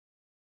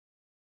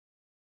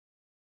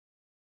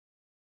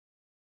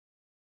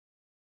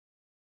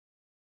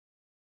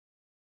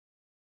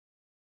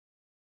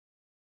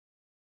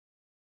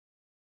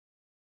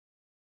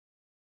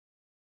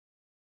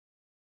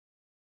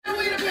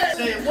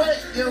Say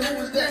what? Yo, who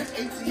was that?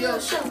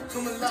 ATL show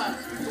coming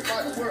live. We go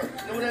by the world.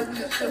 Know that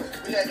we a show.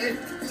 We got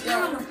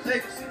ATL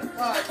Legacy, the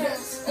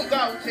podcast. Oh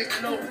God, we're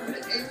taking over for the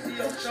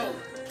ATL show.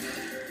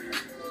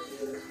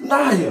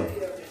 Naya,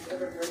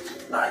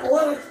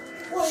 what are you?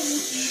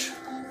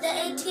 The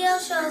ATL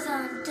show's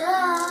on,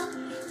 duh.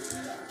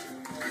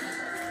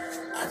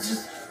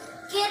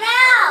 Get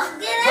out!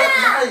 Get But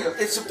out! Naya,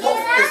 it's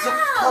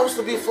supposed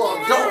to be for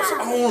adults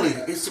only.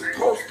 It's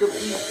supposed to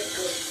be.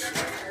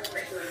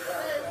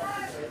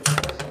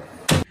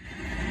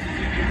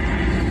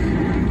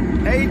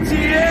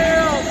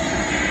 ATL,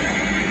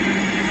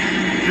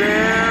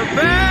 they're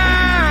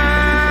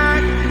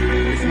back.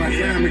 It's my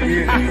time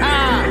again.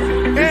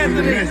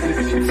 Anthony,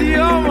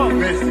 Tioma,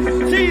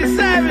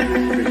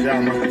 G7,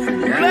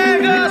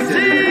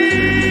 Legacy.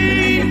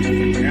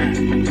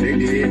 They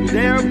did.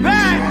 They're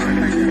back.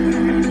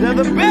 They're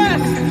the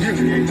best.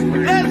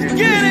 Let's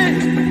get it.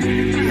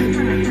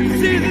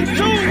 Season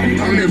 2.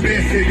 I'm the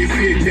best at this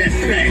shit, that's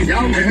fact.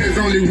 And there's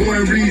only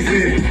one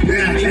reason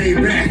that I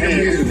came back. I'm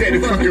here to set the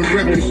fucking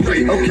record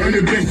straight. Okay. I'm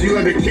the best you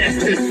ever cast,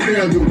 just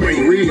fell the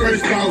way.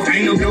 First off,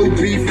 ain't no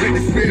beef with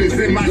the spitters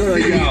in my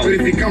city. But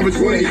if it comes with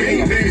 28,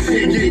 then this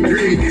shit get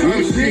greedy.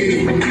 I'm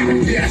shitty.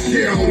 Yeah, I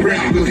shit on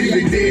rappers.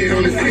 Either dead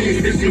on the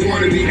scene, since you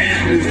wanna be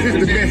actors. This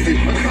the message.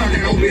 I'm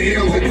talking over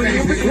hills and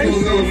places.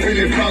 Schools over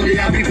feeling foggy,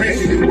 I'll be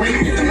patiently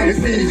waiting. It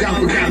seems y'all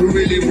forgot who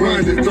really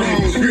runs the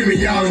throne. Screaming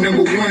y'all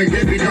number one,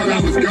 just because I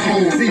was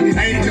gone. See,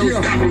 ain't no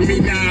stopping me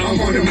now.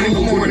 I'm on the move.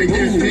 Going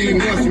against me,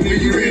 must be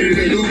you ready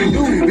to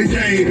lose. The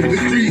game, the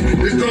street,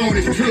 the throne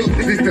is true.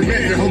 This the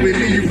message, hope it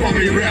leave you from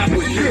your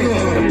rapper.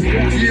 Sure.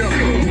 Yeah.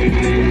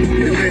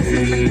 The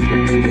message.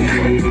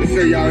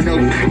 So y'all know.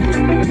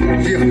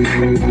 Yeah.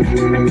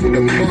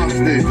 The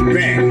monster is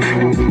back.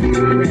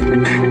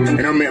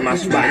 And I'm at my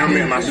spot.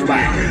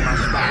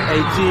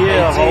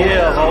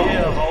 ATL, ho.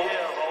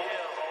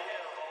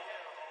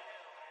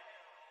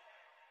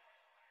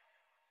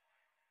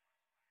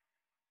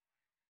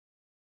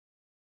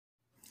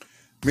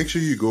 Make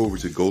sure you go over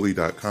to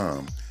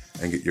Goli.com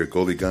and get your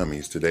Goli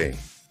gummies today.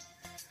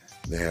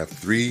 They have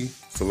 3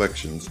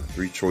 selections,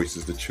 3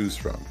 choices to choose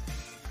from.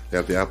 They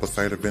have the apple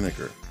cider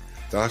vinegar,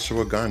 the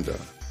ashwagandha,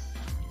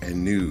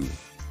 and new,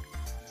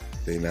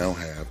 they now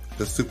have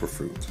the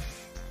superfruit.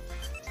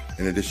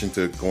 In addition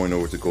to going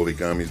over to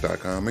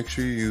GoliGummies.com, make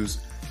sure you use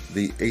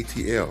the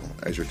ATL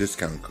as your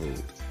discount code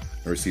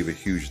and receive a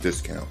huge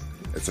discount.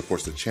 It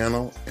supports the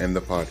channel and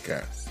the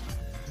podcast.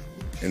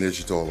 In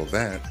addition to all of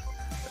that,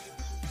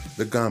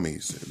 the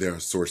gummies, they're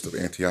a source of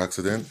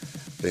antioxidant.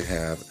 They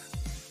have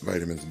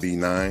vitamins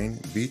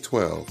B9,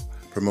 B12,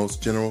 promotes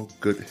general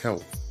good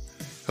health,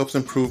 helps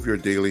improve your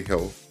daily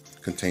health,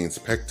 contains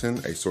pectin,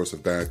 a source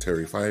of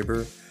dietary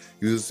fiber,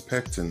 uses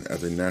pectin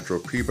as a natural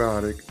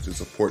prebiotic to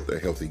support the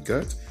healthy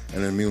gut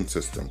and immune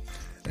system,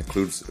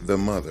 includes the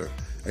mother,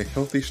 a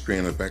healthy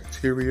strain of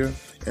bacteria,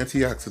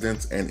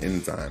 antioxidants, and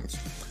enzymes.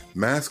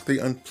 Mask the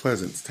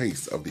unpleasant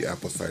taste of the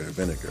apple cider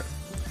vinegar.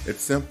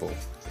 It's simple,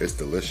 it's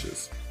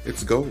delicious.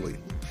 It's Goli.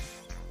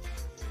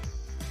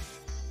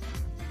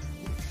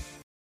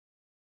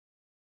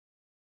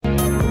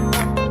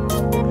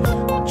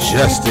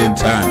 Just in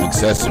time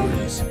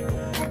accessories.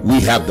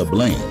 We have the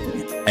bling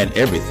and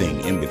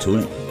everything in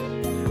between.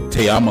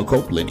 Tayama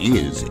Copeland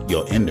is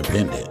your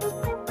independent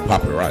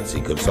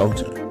paparazzi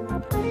consultant.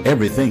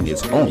 Everything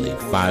is only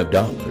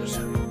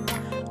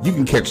 $5. You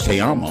can catch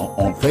Tayama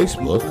on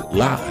Facebook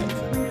Live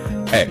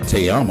at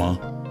Tayama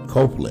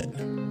Copeland,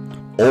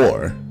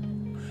 or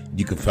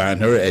you can find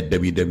her at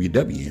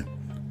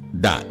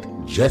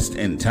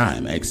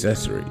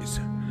www.justintimeaccessories.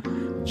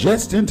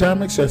 Just in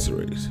Time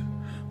Accessories.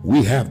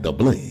 We have the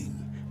bling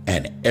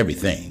and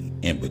everything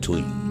in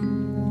between.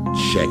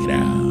 Check it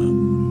out.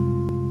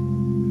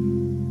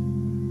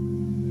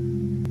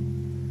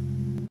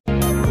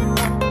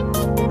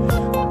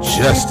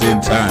 Just in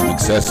Time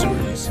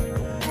Accessories.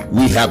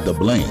 We have the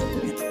bling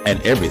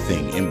and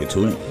everything in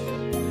between.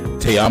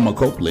 Tayama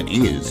Copeland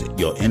is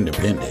your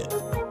independent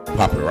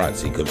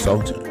paparazzi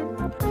consultant.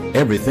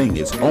 Everything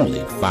is only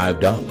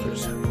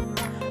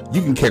 $5.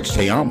 You can catch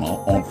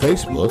Tayama on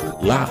Facebook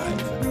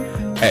Live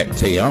at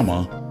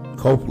Tayama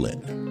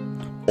Copeland,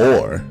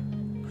 or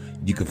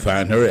you can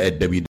find her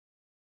at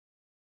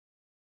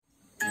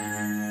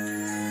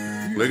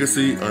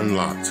Legacy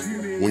Unlocked.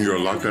 When you're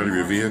locked out of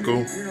your vehicle,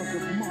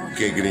 you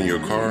can't get in your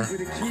car,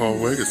 call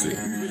Legacy,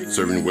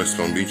 serving West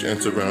Palm Beach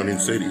and surrounding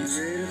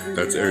cities.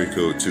 That's area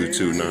code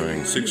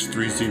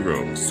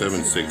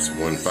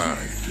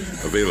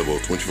 229-630-7615. Available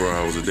 24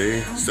 hours a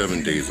day,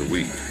 7 days a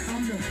week.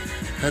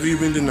 Have you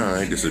been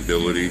denied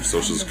disability,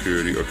 Social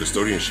Security, or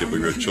custodianship of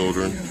your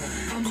children?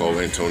 Call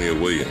Antonio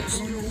Williams.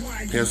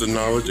 He has the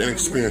knowledge and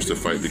experience to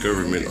fight the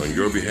government on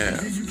your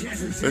behalf.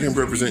 Let him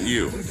represent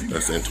you.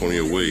 That's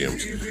Antonio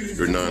Williams,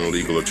 your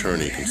non-legal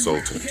attorney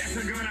consultant.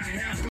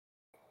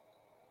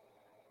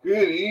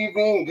 Good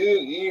evening.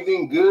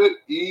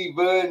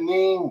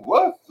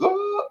 What's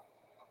up?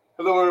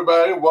 Hello,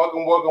 everybody.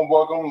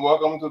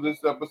 Welcome to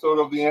this episode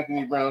of the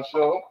Anthony Brown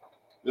Show,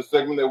 the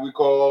segment that we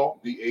call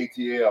the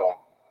ATL.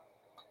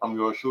 I'm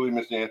yours truly,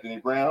 Mr. Anthony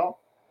Brown,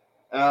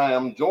 and I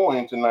am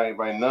joined tonight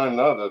by none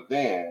other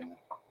than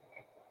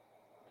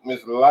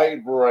Miss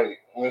Lightbright,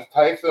 Miss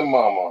Tyson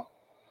Mama,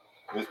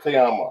 Miss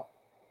Tayama.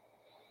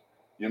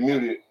 You're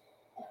muted.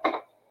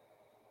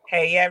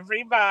 Hey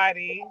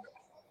everybody.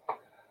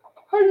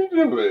 How you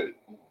doing?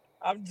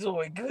 I'm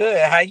doing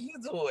good. How you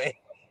doing?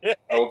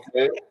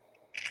 Okay.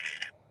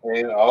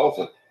 And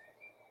also,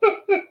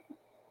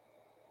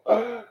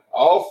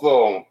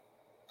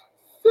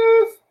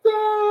 sister,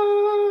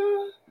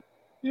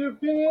 you've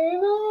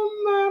been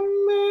on my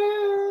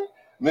mind.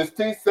 Miss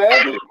T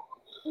Savage.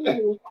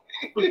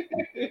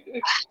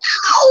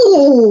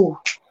 Oh!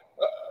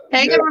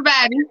 Hey, Yes,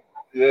 everybody.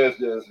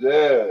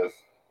 yes.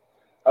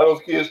 How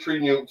those kids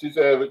treating you, T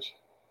Savage?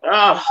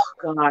 Oh,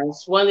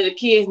 gosh. One of the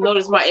kids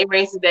noticed my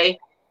earrings today.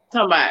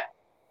 Talking about,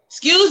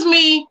 excuse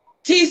me,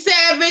 T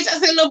Savage. I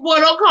said, little boy,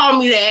 don't call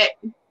me that.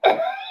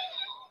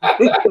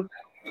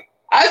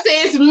 I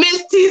said, it's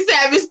Miss T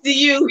Savage to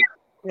you.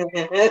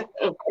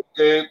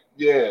 Okay,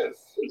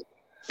 yes.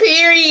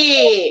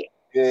 Period.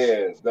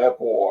 Yes, that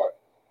part.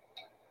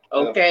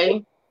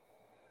 Okay.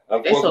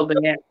 Of That's course, so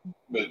bad.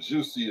 the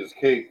juiciest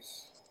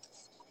cakes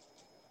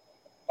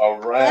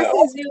around.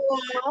 Blessings, you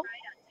all.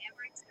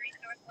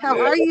 How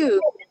are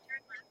you?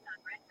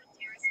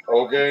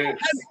 Okay.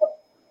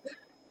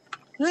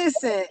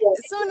 Listen, as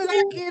soon as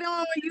I get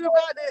on when you're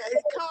about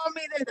to call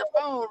me, then the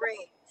phone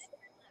rings.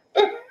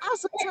 I'm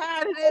so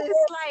tired of this.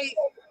 Like,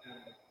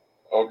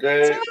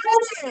 Okay.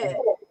 tell me.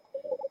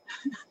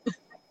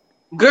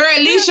 Girl,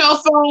 at least your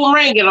phone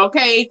ringing,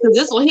 okay? Because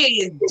this one here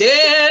is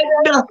dead.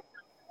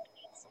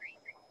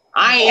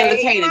 I ain't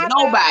entertaining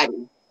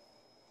nobody.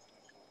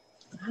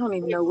 I don't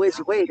even know which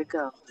way to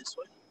go.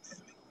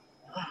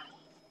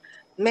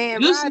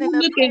 Man, Juicy, riding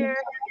up here.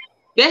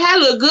 That hair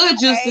look good,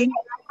 Juicy.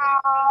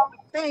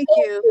 Thank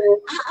you.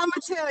 I'm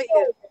going to tell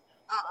you.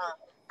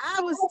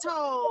 I was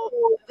told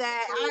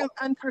that I'm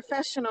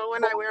unprofessional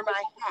when I wear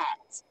my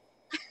hat.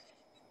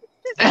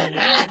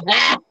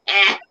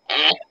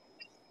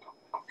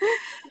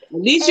 At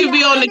least you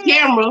be on the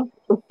camera.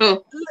 Right.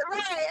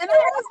 And I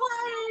was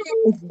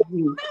like,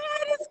 my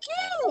hat is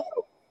cute.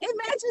 It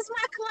matches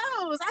my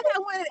clothes. I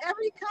got one in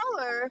every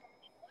color.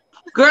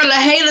 Girl, a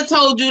hater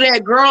told you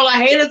that.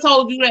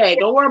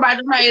 Don't worry about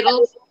the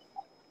haters.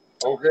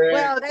 Okay.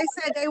 Well, they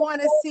said they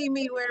want to see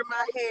me wear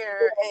my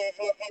hair and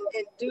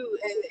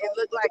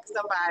look like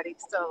somebody.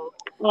 So.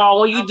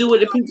 Oh, when you do what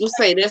the people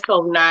say, that's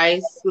so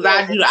nice. Because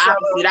I do the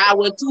opposite. I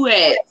wear two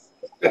hats.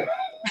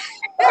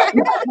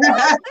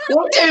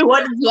 Don't tell me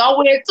what to do. I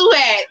wear two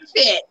hats.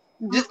 Shit.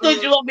 Just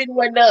because you want me to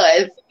wear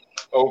none.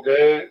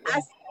 Okay.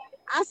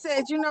 I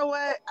said, you know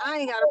what? I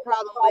ain't got a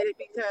problem with it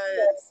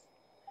because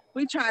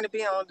we trying to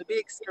be on the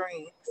big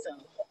screen. So.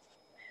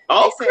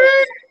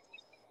 Okay.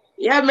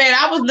 Yeah, man.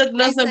 I was looking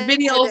at some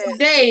videos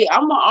today.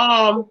 I'm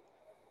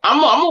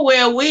gonna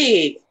wear a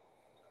wig.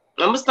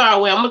 I'm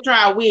gonna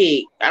try a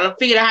wig. I done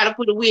figured out how to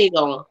put a wig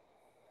on.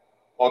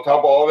 On top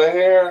of all the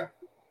hair?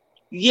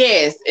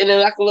 Yes, and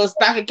then like a little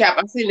stocking cap.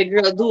 I seen the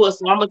girl do it,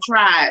 so I'm gonna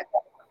try it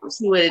and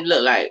see what it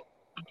look like.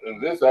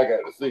 And this I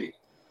got to see.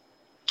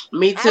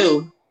 Me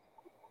too.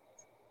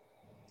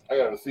 I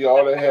got to see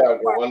all the hair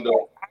go under.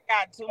 I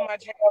got too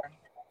much hair.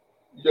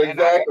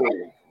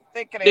 Exactly.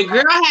 The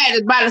girl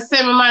had about the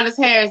same amount of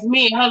hair as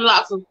me, and her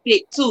locks was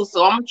thick too.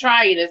 So I'm gonna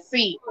try it and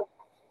see.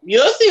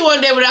 You'll see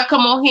one day when I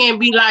come on here and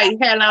be like,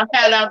 hair down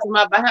to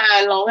my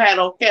behind, long hair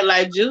don't care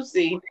like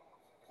Juicy.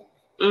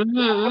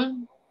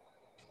 Mm-hmm.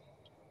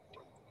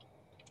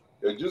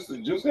 Yeah,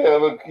 Juicy hair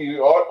look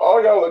cute.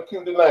 All y'all look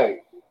cute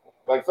tonight.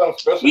 Like something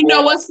special. You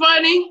know what's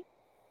funny?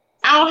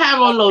 I don't have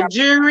on no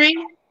jewelry,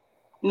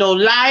 no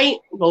light,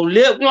 no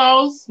lip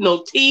gloss,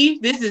 no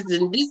teeth. This is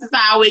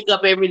how I wake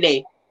up every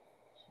day.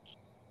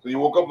 So you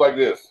woke up like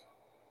this?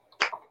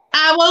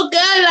 I woke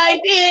up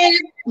like this.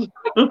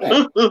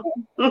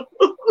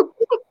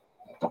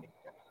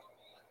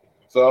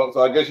 So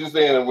I guess you're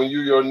saying that when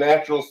you're your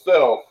natural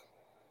self,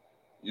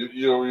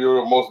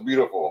 you're most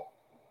beautiful.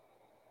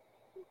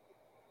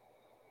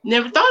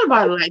 Never thought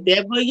about it like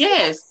that, but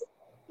yes.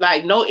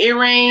 Like no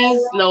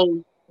earrings,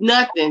 no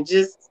nothing,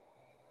 just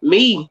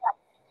me.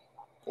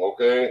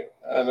 Okay,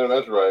 I know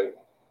that's right.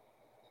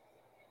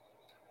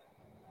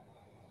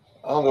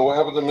 I don't know what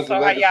happened to Mr.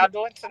 So how y'all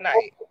doing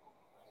tonight?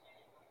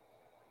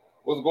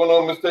 What's going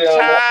on, Mr.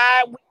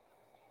 Child,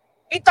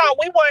 we thought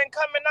we weren't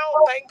coming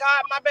on. Thank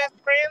God my best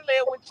friend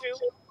lived with you.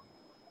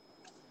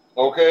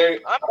 Okay.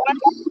 I'm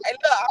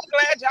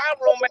glad y'all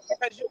roommate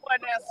because you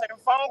wasn't answering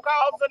phone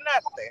calls or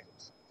nothing.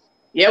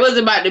 Yeah, it was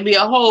about to be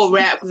a whole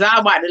rap because I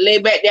was about to lay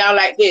back down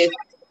like this.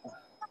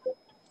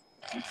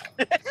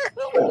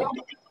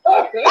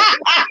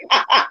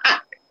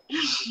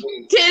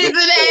 Titties in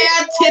the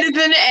air, titties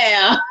in the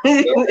air.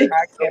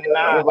 I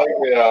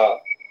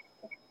cannot.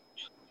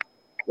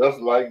 Just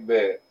like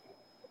that.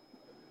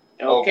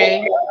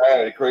 Okay. I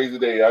had a crazy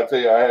day. I tell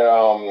you, I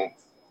had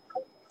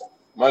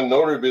my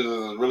notary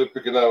business is really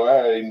picking up. I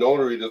had a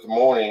notary this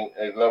morning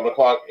at 11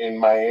 o'clock in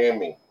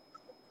Miami.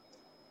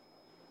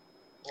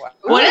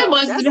 Well,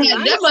 Ooh, that's a that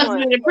nice must have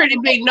one. been a pretty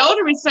big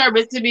notary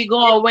service to be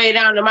going way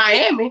down to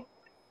Miami.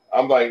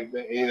 I'm like,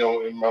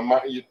 in my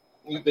mind, you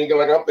thinking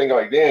like I'm thinking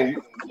like, damn,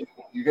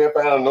 you can't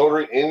find a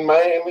notary in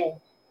Miami,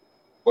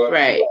 but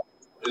Right.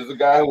 there's a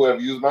guy who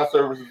have used my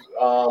services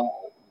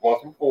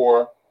once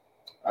before.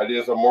 I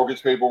did some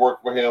mortgage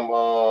paperwork for him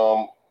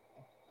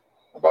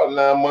about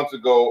 9 months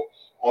ago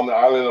on the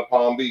island of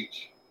Palm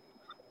Beach,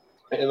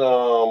 and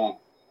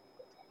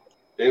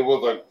it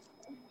was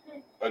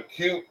a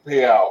cute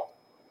payout,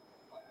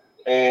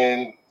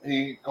 and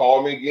he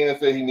called me again and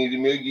said he needed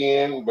me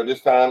again, but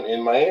this time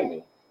in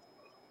Miami.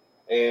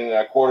 And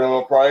I quoted him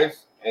a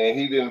price, and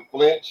he didn't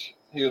flinch.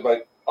 He was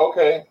like,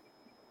 "Okay."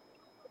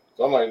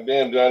 So I'm like,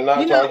 "Damn, did I not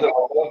You know, charge him?"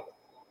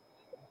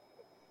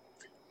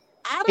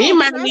 I He don't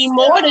might need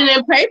trust more than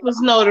them papers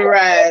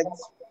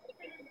notarized.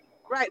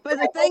 right, but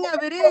the thing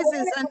of it is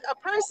a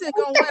person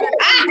gonna want to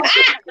know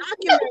the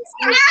documents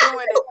when you're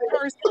doing it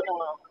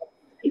personal.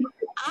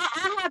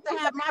 I have to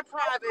have my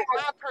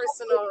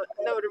personal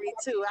notary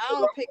too. I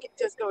don't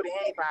just go to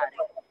anybody.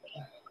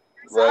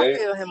 So I Right?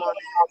 feel him on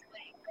that.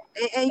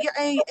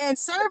 And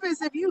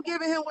service, if you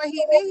giving him what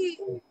he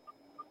need,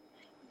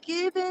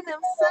 giving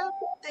him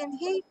something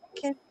he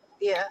can,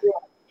 yeah,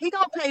 he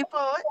gonna pay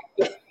for it.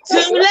 To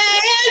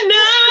let you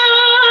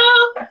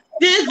know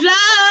this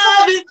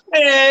love is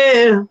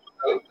real.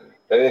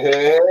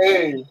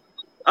 Hey.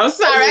 I'm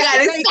sorry, I got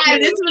Thank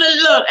excited. you.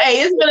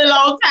 It's been a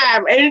long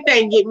time.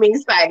 Anything get me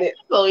excited.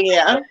 So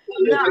yeah.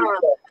 No,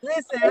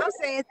 listen, I'm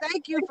saying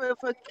thank you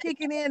for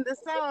kicking in the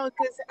song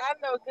because I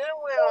know good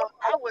well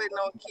I wasn't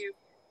on cue.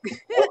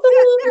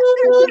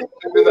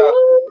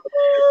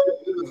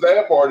 The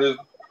sad part is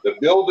the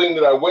building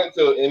that I went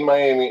to in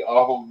Miami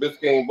off of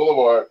Biscayne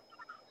Boulevard.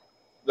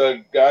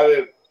 The guy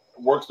that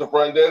works the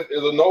front desk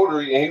is a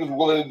notary, and he was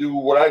willing to do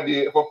what I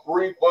did for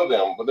free for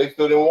them, but they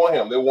still didn't want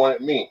him. They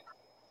wanted me.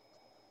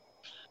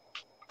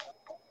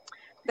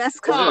 That's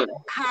called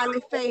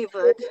highly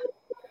favored.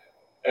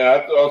 And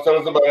I was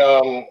telling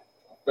somebody,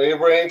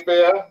 favor ain't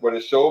fair, but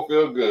it sure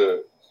feel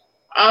good.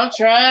 I'm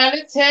trying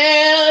to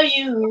tell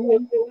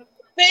you,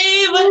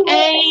 favor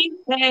ain't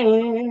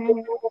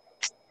fair.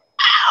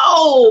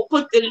 Oh,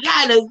 put the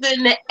lighters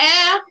in the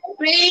air,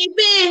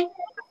 baby.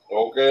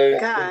 Okay.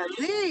 God,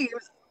 please,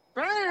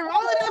 Brian,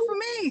 roll it up for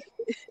me.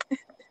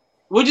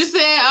 What'd you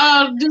say,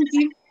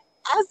 Dookie?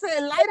 I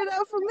said, light it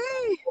up for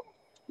me.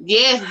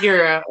 Yes,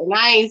 girl. And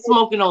I ain't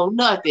smoking on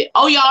nothing.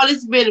 Oh, y'all,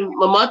 it's been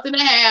a month and a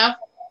half,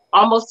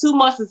 almost 2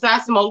 months since I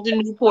smoked the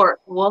Newport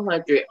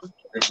 100.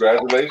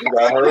 Congratulations,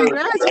 I heard.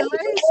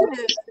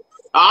 Congratulations.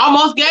 I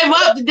almost gave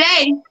up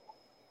today.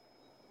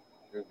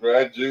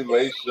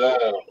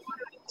 Congratulations.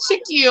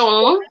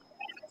 Chicken.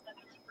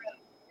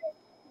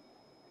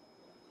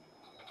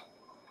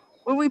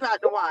 What we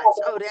about to watch?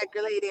 Oh, that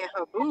lady and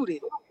her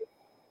booty.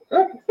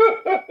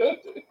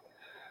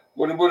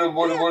 Booty,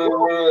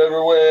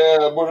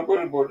 everywhere.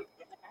 Booty.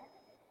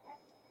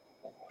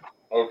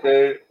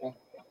 Okay.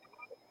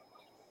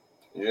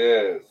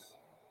 Yes.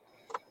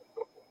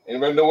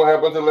 Anybody know what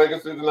happened to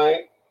Legacy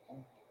tonight?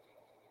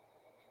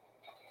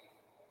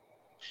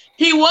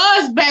 He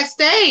was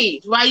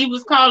backstage while you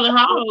was calling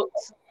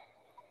hogs.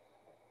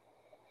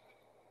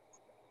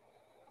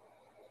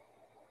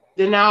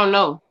 Then I don't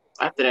know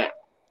after that.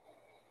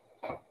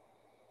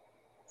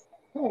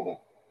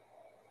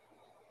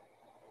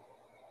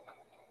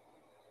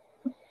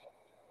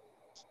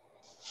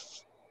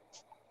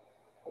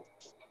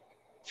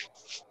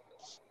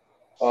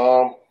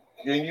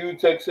 Can you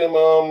text him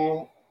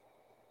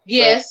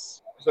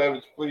Yes.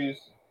 Savage, please?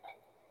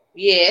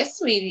 Yes,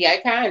 sweetie, I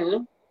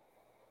can.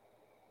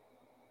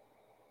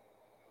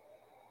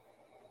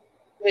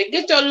 Hey,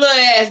 get your little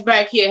ass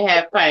back here,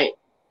 half pint.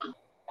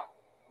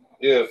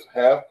 Yes,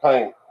 half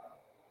pint.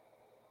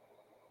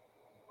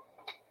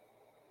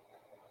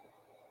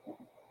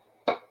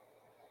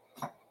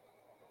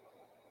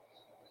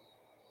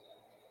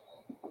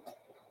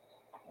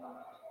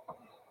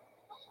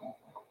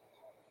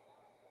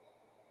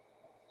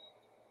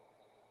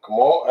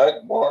 Kamal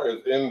Akbar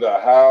is in the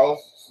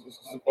house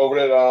over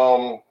at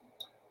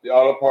the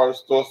auto parts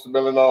store,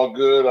 smelling all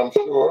good, I'm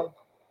sure.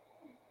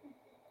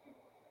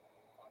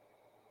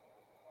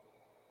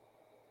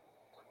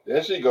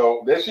 There she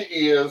go. There she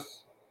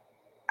is.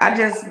 I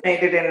just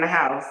made it in the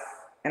house,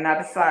 and I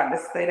decided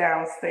to stay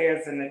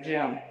downstairs in the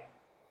gym.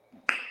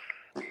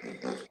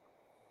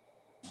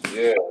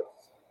 Yeah.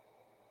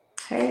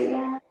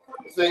 Hey.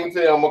 Sing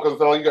to him because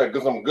you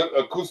got some good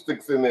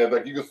acoustics in there.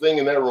 Like you can sing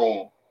in that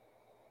room.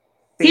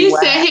 He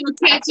said he'll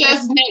catch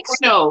us next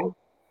show.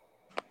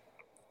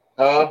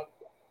 Huh?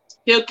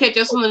 He'll catch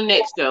us on the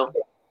next show.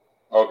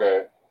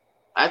 Okay.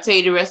 I'll tell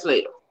you the rest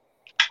later.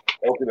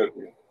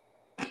 Okay.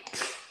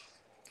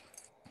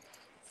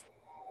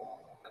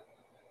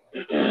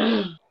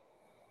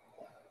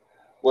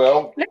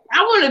 Well,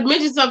 I want to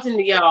mention something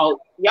to y'all.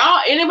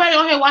 Anybody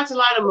on here watch a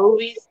lot of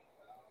movies?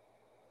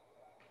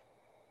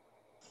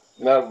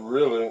 Not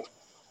really.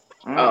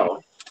 Oh.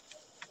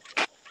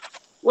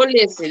 Well,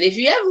 listen, if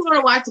you ever want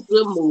to watch a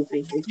good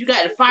movie, if you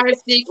got a Fire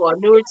Stick or a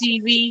newer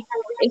TV,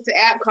 it's an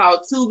app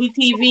called Tubi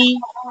TV.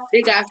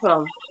 They got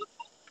some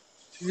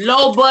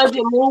low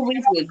budget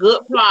movies with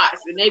good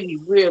plots, and they be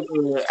real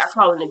good. I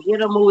call them the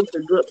ghetto movies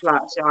with good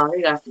plots, y'all.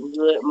 They got some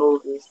good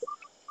movies.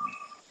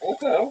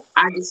 Okay.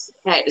 I just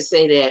had to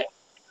say that.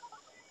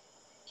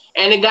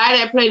 And the guy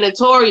that played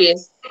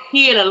Notorious,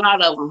 he in a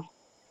lot of them.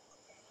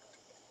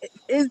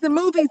 Is the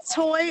movie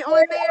Toy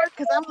on there?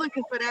 Because I'm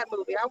looking for that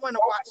movie. I want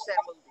to watch that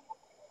movie.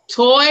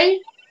 Toy?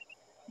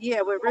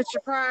 Yeah, with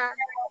Richard Pryor.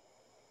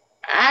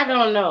 I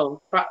don't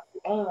know.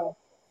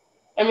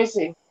 Let me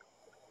see.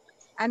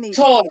 I need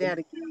Toy. to see that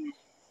again.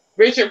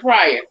 Richard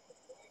Pryor.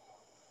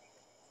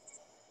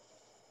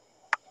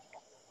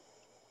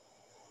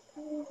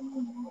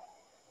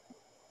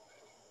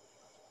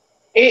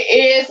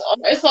 It's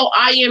on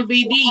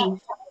IMDb.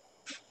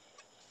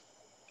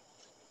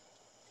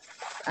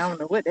 I don't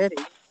know what that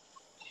is.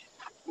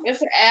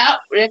 It's an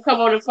app that come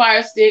on the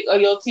Fire Stick or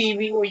your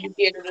TV where you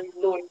get it on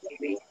your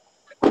TV.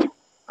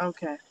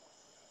 Okay.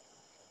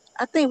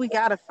 I think we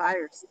got a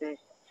Fire Stick.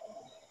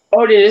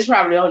 Oh, then it's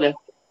probably on there.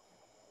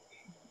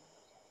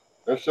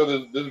 Let's show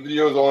this. This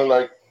video is only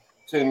like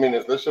 10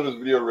 minutes. Let's show this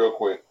video real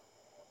quick.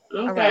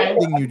 Okay.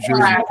 New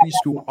Jersey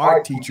preschool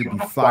art teacher be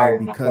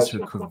fired because her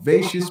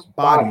curvaceous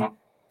body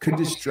could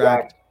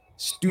distract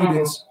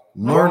students'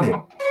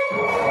 learning.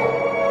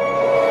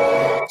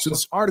 So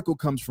this article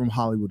comes from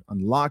Hollywood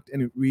Unlocked,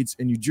 and it reads,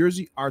 a New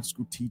Jersey art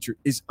school teacher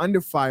is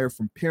under fire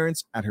from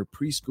parents at her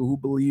preschool who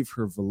believe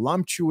her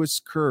voluptuous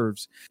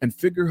curves and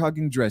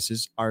figure-hugging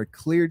dresses are a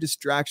clear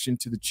distraction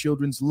to the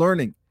children's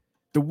learning.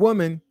 The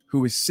woman,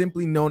 who is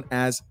simply known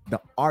as the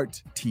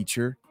art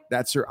teacher,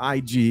 that's her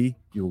IG.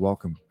 You're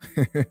welcome.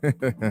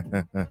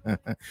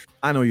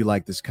 I know you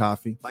like this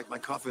coffee. Like my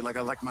coffee like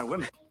I like my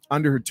women.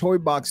 Under her Toy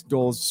Box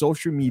Dolls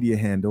social media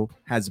handle,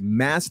 has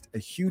amassed a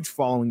huge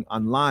following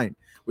online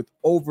with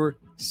over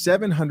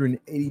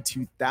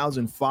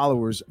 782,000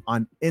 followers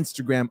on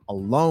Instagram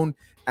alone,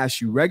 as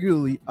she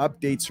regularly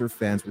updates her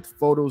fans with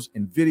photos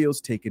and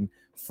videos taken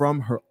from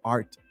her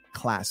art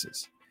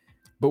classes.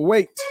 But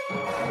wait.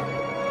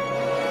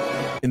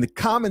 In the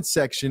comment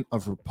section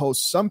of her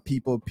post, some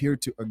people appear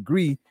to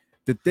agree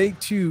that they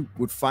too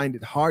would find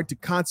it hard to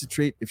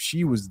concentrate if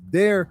she was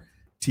their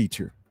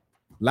teacher.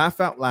 Laugh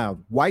out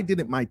loud. Why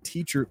didn't my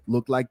teacher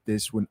look like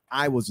this when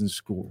I was in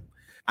school?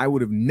 I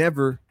would have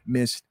never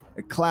missed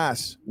a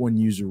class, one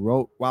user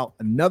wrote, while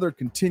another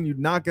continued,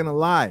 not gonna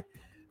lie,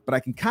 but I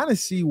can kind of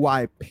see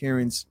why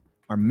parents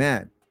are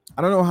mad.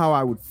 I don't know how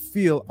I would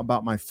feel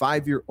about my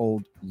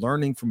 5-year-old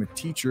learning from a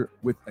teacher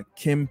with a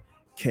Kim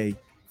K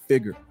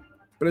figure.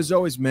 But as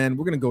always, man,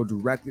 we're going to go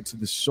directly to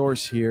the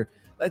source here.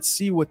 Let's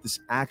see what this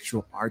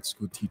actual art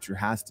school teacher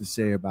has to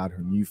say about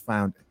her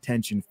newfound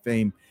attention,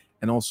 fame,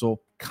 and also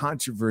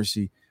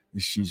controversy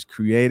that she's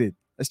created.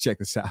 Let's check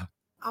this out.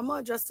 I'm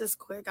going to address this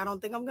quick. I don't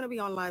think I'm going to be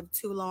on live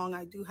too long.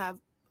 I do have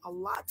a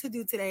lot to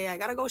do today. I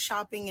got to go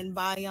shopping and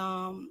buy,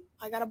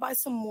 I got to buy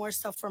some more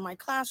stuff for my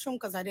classroom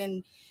because I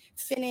didn't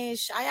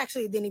finish. I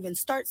actually didn't even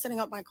start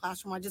setting up my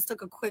classroom. I just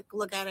took a quick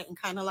look at it and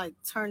kind of like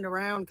turned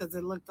around because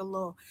it looked a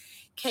little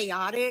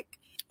chaotic.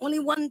 Only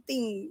one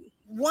thing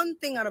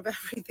out of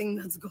everything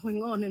that's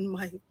going on in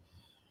my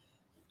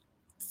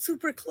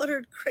super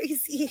cluttered,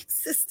 crazy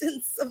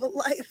existence of a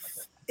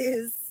life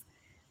is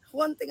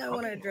one thing I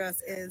want to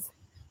address is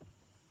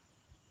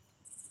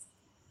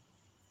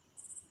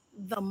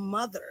the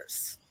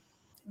mothers,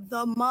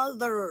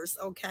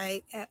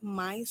 okay, at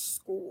my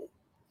school,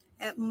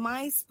 at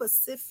my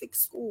specific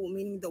school,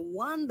 meaning the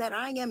one that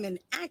I am an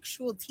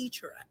actual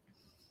teacher at.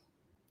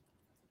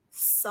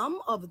 Some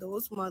of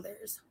those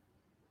mothers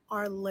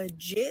are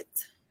legit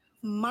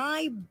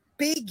my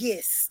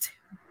biggest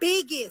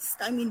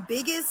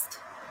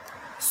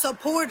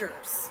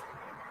supporters.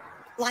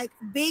 Like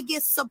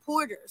biggest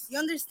supporters. You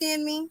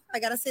understand me? I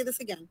gotta say this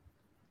again.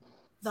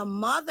 The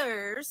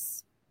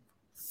mothers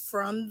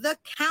from the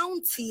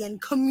county and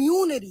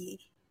community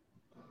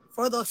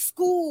for the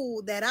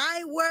school that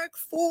I work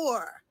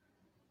for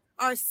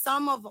are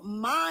some of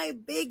my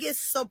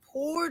biggest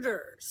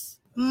supporters.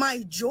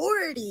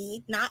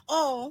 Majority, not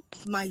all,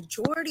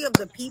 majority of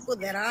the people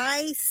that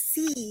I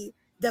see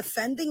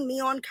defending me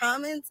on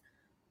comments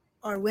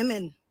are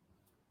women.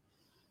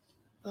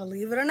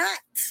 Believe it or not,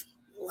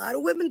 a lot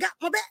of women got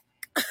my back.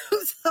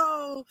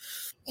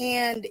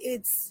 And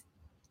it's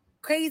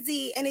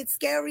crazy and it's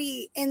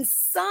scary and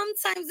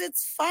sometimes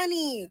it's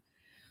funny,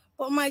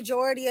 but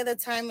majority of the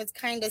time it's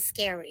kind of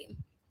scary.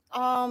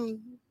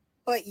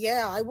 But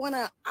yeah, I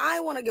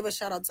wanna give a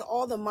shout out to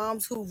all the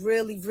moms who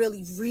really,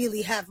 really,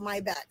 really have my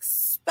back,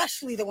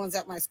 especially the ones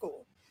at my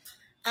school.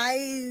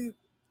 I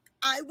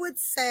would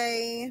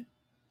say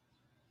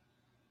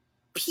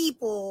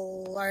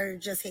people are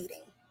just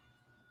hating.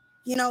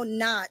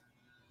 Not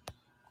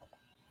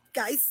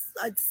guys.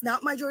 It's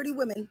not majority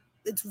women.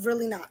 It's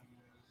really not.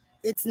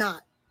 It's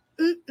not.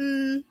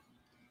 It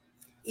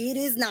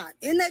is not.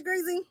 Isn't that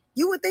crazy?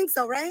 You would think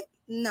so, right?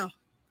 No.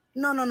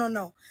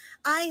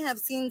 I have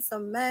seen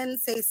some men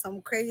say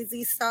some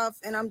crazy stuff,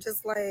 and I'm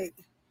just like,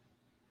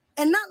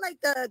 And not like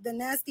the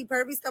nasty,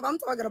 pervy stuff. I'm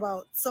talking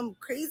about some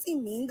crazy,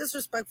 mean,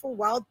 disrespectful,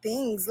 wild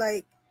things.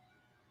 Like,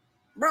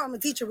 bro, I'm a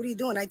teacher. What are you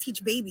doing? I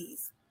teach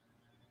babies.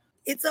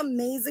 It's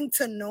amazing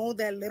to know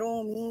that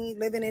little me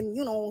living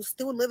in,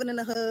 still living in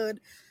the hood,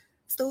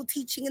 still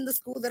teaching in the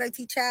school that I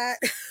teach at,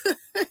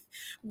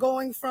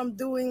 going from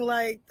doing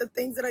like the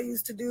things that I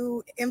used to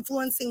do,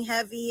 influencing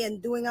heavy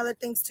and doing other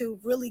things to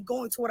really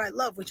going to what I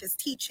love, which is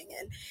teaching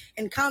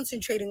and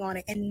concentrating on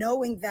it and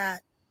knowing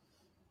that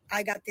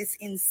I got this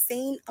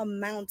insane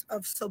amount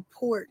of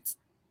support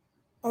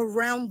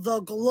around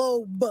the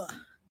globe.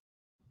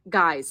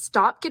 Guys,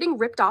 stop getting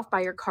ripped off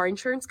by your car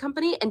insurance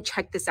company and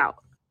check this out.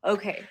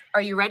 Okay,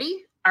 are you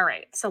ready? All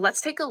right, so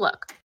let's take a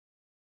look.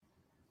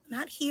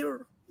 Not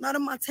here, not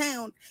in my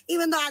town.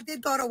 Even though I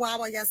did go to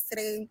Wawa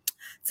yesterday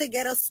to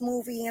get a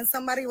smoothie and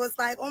somebody was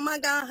like, oh my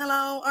God,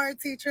 hello, art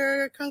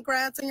teacher,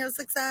 congrats on your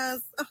success.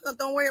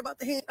 Don't worry about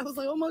the hint. I was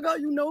like, oh my God,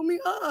 you know me?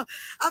 I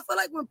feel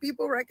like when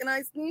people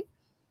recognize me,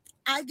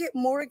 I get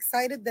more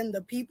excited than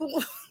the people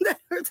that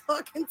are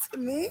talking to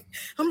me.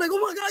 I'm like, oh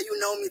my God, you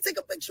know me, take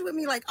a picture with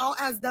me. Like, I'll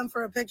ask them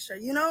for a picture,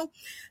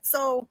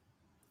 So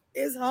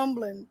it's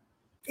humbling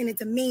and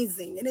it's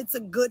amazing. And it's a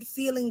good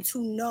feeling to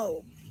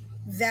know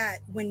that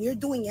when you're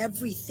doing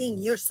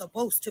everything you're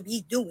supposed to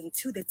be doing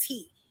to the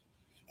T,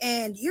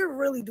 and you're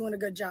really doing a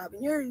good job,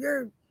 and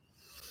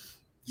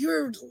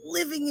you're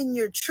living in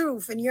your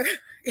truth, and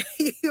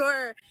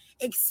you're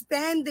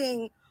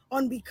expanding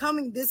on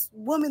becoming this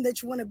woman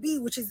that you want to be,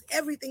 which is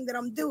everything that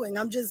I'm doing.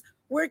 I'm just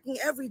working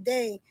every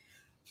day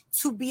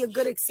to be a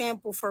good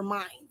example for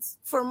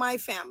my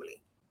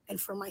family,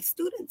 and for my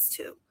students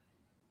too.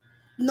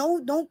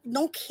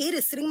 No kid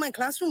is sitting in my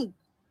classroom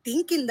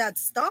thinking that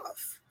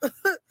stuff.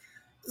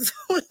 So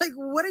like,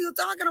 what are you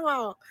talking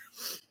about?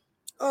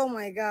 Oh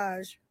my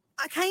gosh.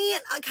 I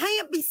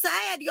can't be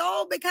sad,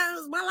 y'all,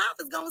 because my life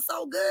is going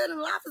so good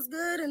and life is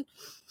good. And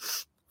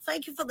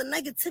thank you for the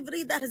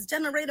negativity that has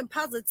generated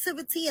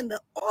positivity, and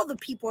all the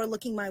people are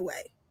looking my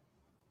way.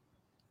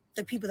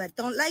 The people that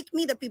don't like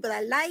me, the people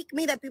that like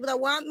me, the people that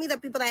want me, the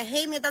people that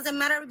hate me, it doesn't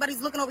matter.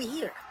 Everybody's looking over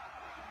here.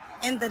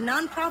 And the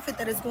nonprofit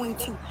that is going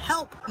to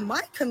help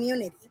my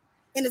community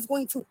and is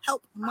going to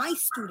help my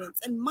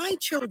students and my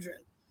children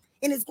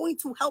and is going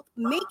to help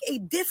make a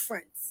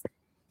difference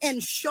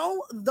and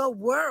show the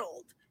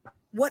world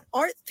what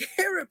art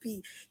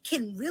therapy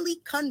can really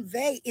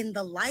convey in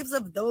the lives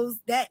of those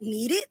that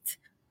need it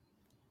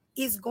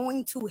is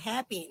going to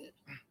happen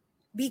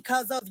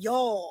because of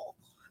y'all,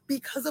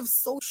 because of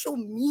social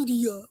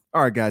media.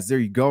 All right, guys, there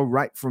you go.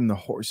 Right from the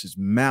horse's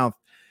mouth.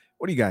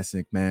 What do you guys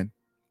think, man?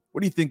 What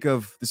do you think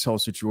of this whole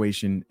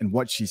situation and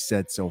what she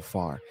said so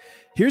far?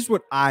 Here's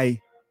what I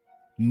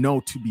know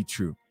to be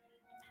true.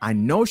 I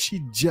know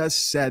she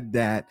just said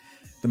that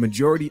the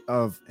majority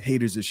of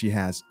haters that she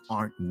has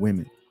aren't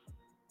women.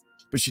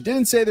 But she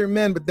didn't say they're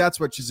men, but that's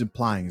what she's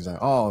implying. Is like,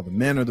 oh, the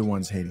men are the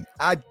ones hating.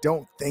 I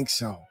don't think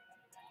so.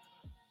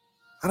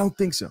 I don't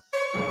think so.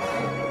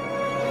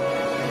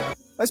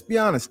 Let's be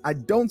honest. I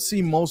don't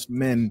see most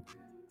men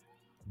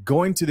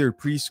going to their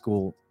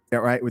preschool,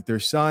 right, with their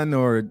son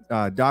or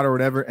daughter or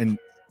whatever, and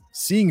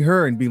seeing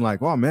her and being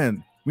like, oh,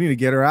 man, we need to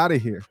get her out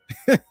of here.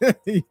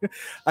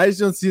 I just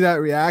don't see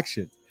that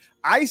reaction.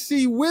 I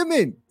see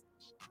women.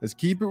 Let's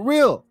keep it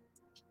real.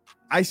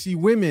 I see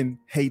women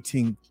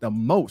hating the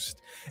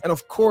most. And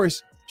of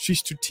course, she's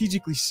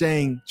strategically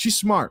saying, she's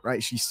smart,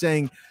 right? She's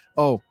saying,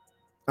 oh,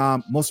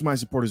 most of my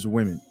supporters are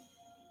women.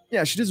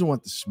 Yeah, she doesn't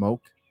want the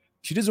smoke.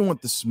 She doesn't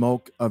want the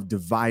smoke of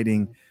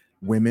dividing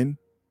women.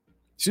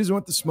 She doesn't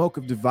want the smoke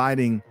of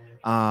dividing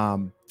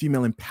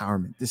female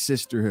empowerment, the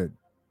sisterhood,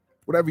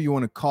 whatever you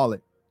want to call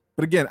it.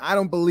 But again, I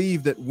don't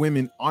believe that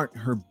women aren't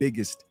her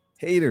biggest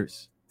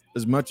haters,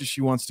 as much as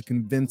she wants to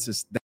convince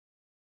us that.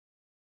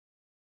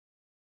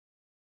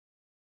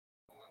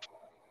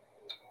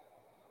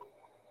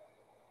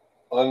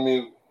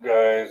 Unmute,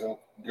 guys and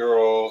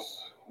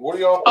girls. What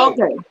do y'all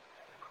think?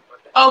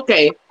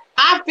 Okay.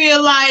 I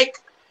feel like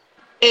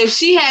if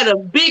she had a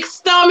big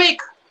stomach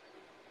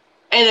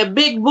and a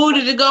big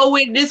booty to go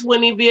with, this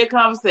wouldn't even be a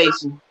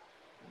conversation.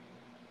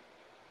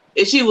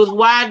 If she was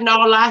wide and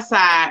all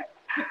outside,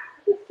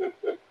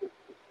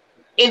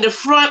 in the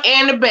front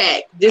and the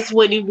back, this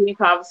wouldn't even be a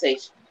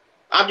conversation.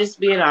 I'm just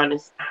being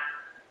honest.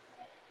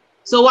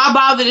 So why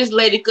bother this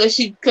lady? Cause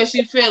she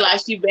feel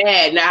like she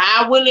bad. Now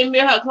I will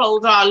admit her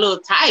clothes are a little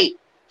tight.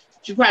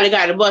 She probably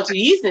got a bunch of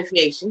yeast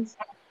infections.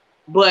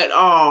 But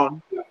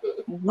how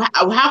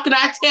can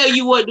I tell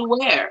you what to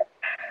wear?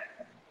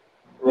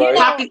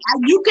 Right.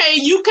 You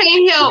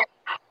can't help.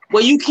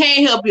 Well, you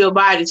can't help your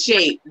body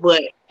shape,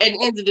 but at the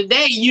end of the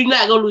day, you're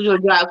not gonna lose your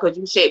job because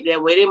you shape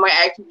that way. They might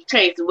actually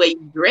change the way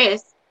you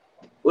dress,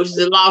 which is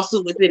a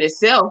lawsuit within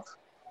itself.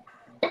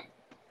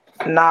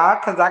 Nah,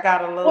 because I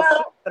got a little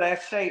sister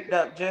that's shaped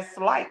up just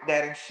like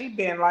that, and she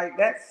been like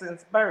that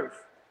since birth.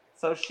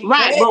 So she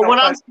right, but what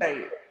I'm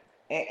saying,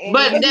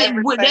 but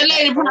that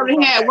lady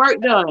probably had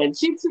work done.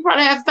 She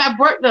probably had to stop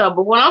work done.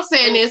 But what I'm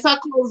saying is her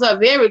clothes are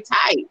very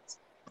tight.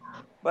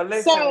 But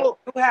listen, So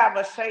when you have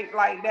a shape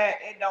like that,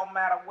 it don't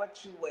matter what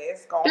you wear.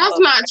 It's gonna That's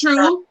look not better.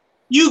 true.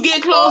 You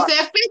get clothes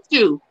that fit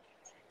you.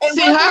 it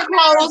See, really matters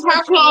her what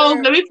you clothes,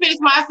 wear. let me finish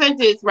my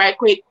sentence right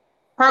quick.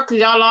 Cause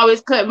y'all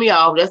always cut me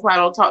off. That's why I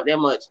don't talk that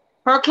much.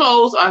 Her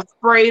clothes are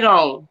sprayed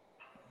on.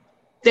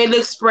 They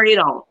look sprayed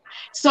on.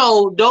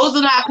 So those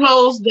are not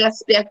clothes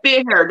that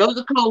fit her. Those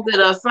are clothes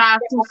that are size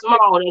too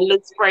small and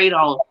look sprayed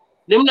on.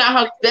 Them not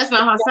her. That's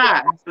not her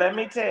size. Let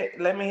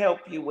me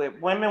help you with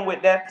women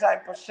with that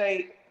type of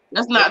shape.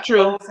 That's Their not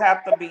true. clothes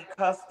have to be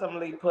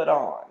customly put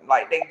on.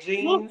 Like they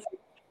jeans,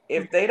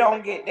 if they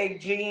don't get their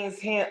jeans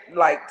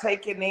like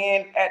taken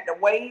in at the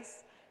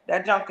waist,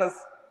 that junk is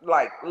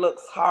like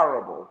looks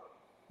horrible.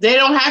 They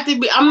don't have to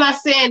be. I'm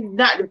not saying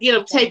not to get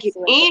them taken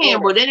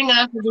in, but that ain't got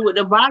nothing to do with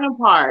the bottom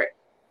part.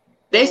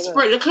 They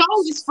spray the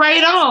clothes is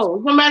sprayed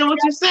on. No matter what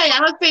you say, I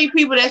don't think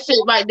people that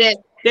shape like that,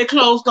 their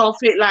clothes don't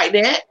fit like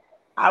that.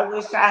 I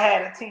wish I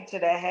had a teacher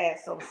that had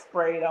some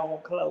sprayed on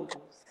clothes.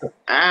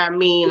 I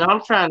mean,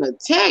 I'm trying to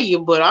tell you,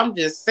 but I'm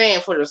just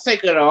saying for the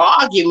sake of the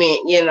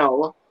argument, you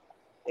know.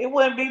 It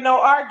wouldn't be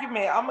no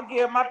argument. I'm gonna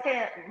give my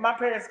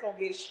parents gonna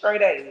get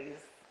straight A's.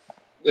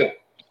 Yeah.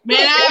 Man,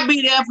 I'd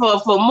be there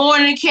for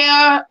morning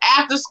care,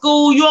 after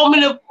school. You want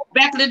me to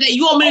back in the day?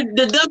 You want me to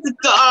deduct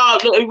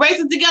the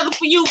erasers together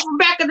for you from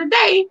back in the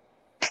day?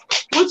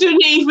 What you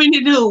need me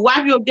to do?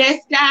 Wipe your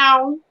desk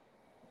down.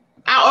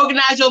 I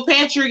organize your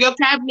pantry, your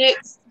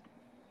cabinets.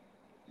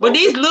 But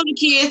these little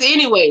kids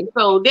anyway,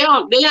 so they're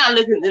not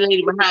looking at the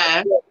lady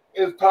behind.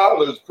 It's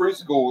toddlers,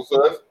 preschool,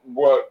 so that's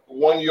what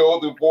 1 year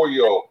old to 4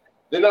 year old.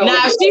 Now,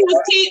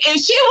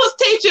 if she was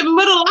teaching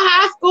middle or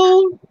high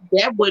school,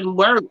 that wouldn't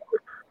work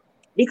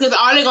because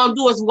all they're gonna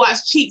do is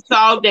watch cheeks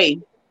all day.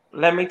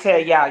 Let me tell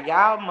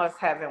y'all must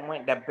haven't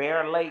went to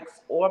Bear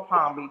Lakes or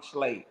Palm Beach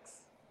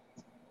Lakes.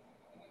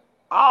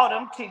 All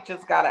them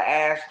teachers got an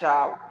ass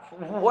job.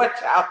 What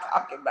y'all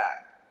talking about?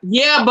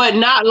 Yeah, but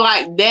not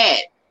like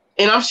that.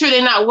 And I'm sure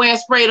they're not wearing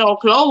sprayed on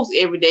clothes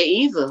every day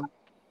either.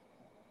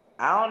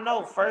 I don't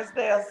know. First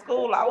day of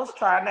school, I was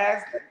trying to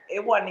ask.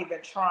 It wasn't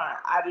even trying.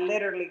 I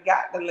literally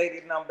got the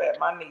lady number at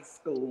my niece's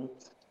school.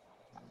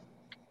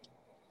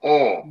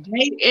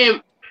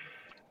 Okay.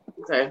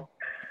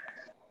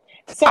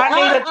 So I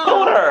need a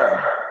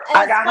tutor.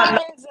 I got her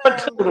number for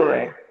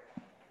tutoring.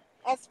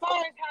 As far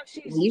as how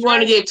she's You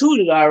want to get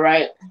tutored, all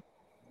right?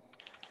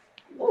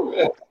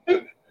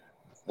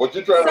 What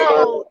you trying to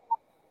learn?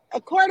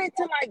 According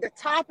to like the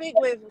topic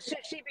with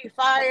should she be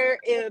fired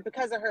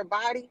because of her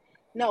body?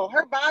 No,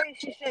 her body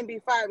she shouldn't be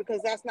fired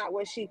because that's not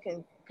what she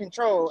can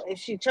control. If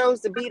she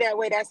chose to be that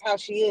way, that's how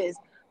she is.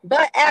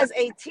 But as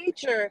a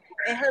teacher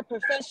and her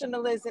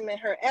professionalism and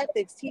her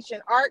ethics,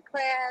 teaching art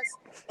class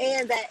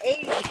and that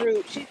age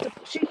group, she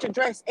should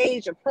dress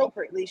age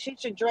appropriately. She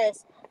should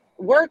dress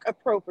work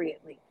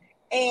appropriately.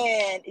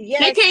 And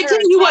yes, they can't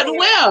tell you what to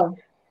wear.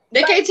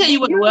 They can't tell you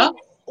what to wear.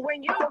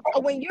 When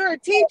you're a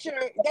teacher,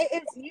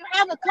 you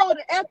have a code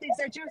of ethics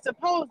that you're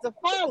supposed to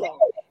follow.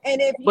 And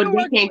if you're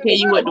working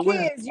with little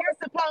kids,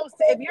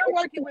 if you're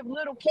working with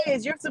little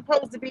kids, you're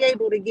supposed to be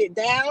able to get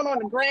down on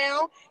the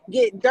ground,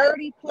 get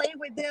dirty, play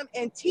with them,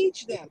 and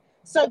teach them.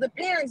 So the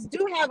parents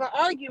do have an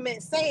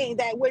argument saying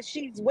that what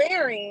she's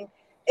wearing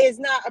is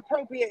not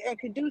appropriate and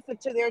conducive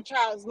to their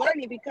child's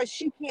learning because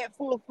she can't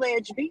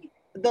full-fledged be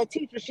the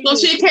teacher she So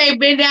needs she to can't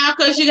bend down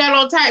because she got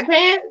on tight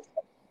pants?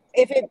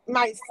 If it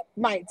might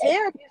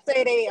tear, if you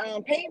say they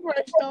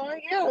paintbrushed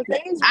on, yeah,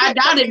 things. I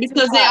doubt it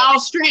because they all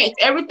stretched.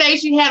 Everything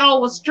she had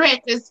on was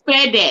stretched. It's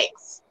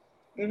spandex.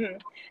 Mm-hmm.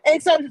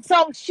 And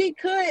so she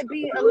could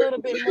be a little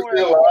bit more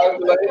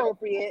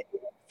appropriate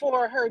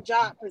for her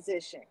job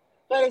position.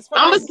 But as far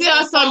I'm as gonna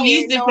sell some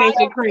yeast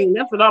infection cream.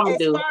 That's what I'm gonna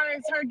do. As far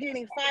as her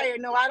getting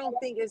fired, no, I don't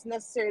think it's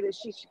necessary that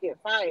she should get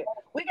fired.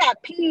 We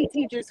got PE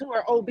teachers who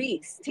are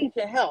obese,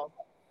 teaching health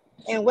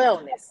and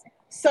wellness.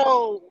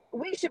 So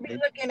we should be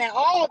looking at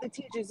all the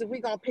teachers if we're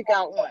gonna pick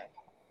out one.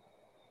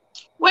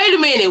 Wait a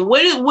minute.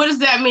 What does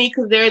that mean?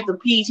 Because there's a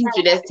PE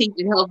teacher that's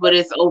teaching health, but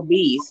it's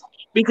obese.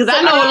 Because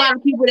I know a lot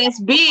of people that's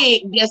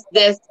big,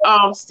 that's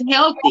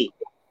healthy.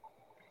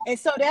 And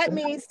so that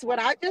means what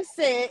I just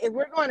said. If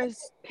we're going to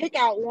pick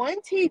out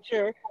one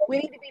teacher, we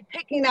need to be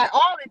picking out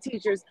all the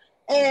teachers.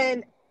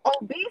 And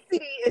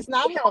obesity is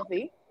not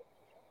healthy.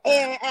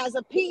 And as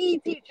a PE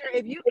teacher,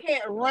 if you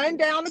can't run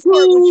down the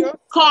court with your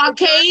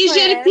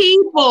Caucasian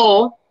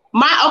people.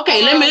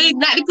 Let me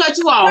not to cut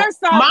you off.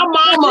 First off, my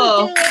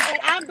mama. And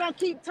I'm gonna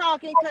keep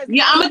talking because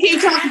I'm gonna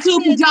keep talking too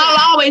because y'all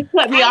always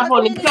cut me off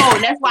on the show,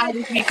 and that's why I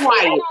just be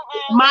quiet.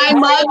 My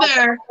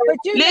mother,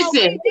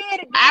 listen.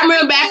 I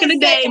remember back in the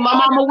day, my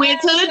mama went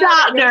to the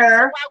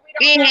doctor,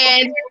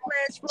 and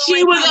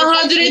she was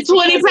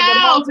 120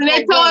 pounds, and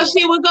they told her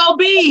she was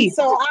obese.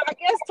 So I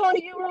guess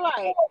Tony, you were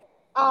right.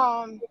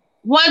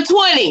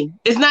 120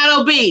 is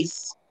not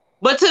obese,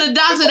 but to the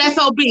doctor, that's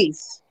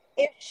obese.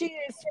 If she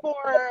is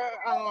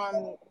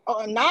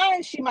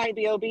 4'9", she might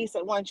be obese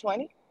at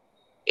 120.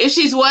 If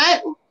she's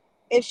what?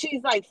 If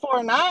she's like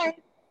 4'9".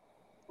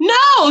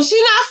 No,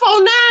 she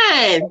not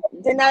 4'9".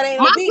 Then that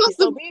ain't My obese.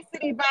 sister,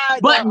 Obesity by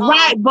but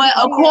the but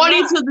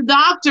according BMI. to the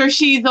doctor,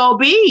 she's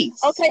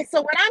obese. Okay,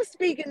 so what I'm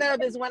speaking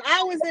of is when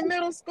I was in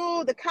middle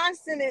school, the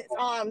constant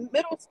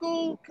middle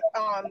school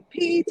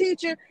PE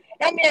teacher,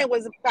 that man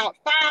was about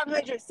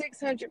 500,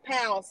 600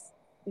 pounds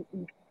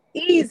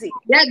easy.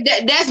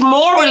 That's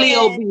morally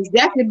obese.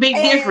 That's a big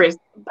difference.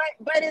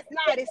 But it's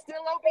not. It's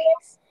still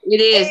obese. It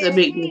is a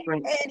big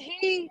difference.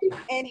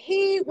 And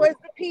he was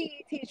the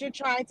PE teacher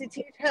trying to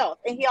teach health,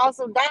 and he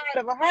also died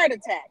of a heart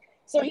attack.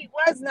 So he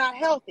was not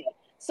healthy.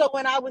 So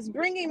when I was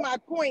bringing my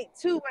point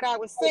to what I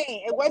was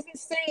saying, it wasn't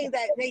saying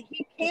that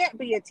he can't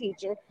be a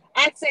teacher.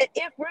 I said,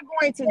 if we're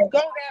going to go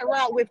that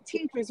route with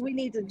teachers, we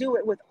need to do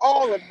it with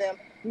all of them,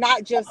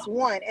 not just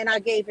one. And I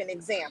gave an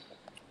example.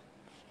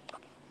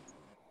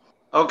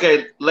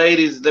 Okay,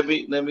 ladies, let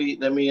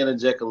me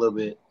interject a little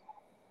bit.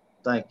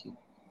 Thank you.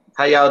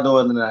 How y'all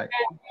doing tonight?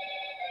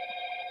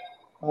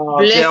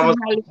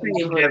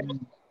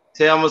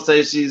 Thelma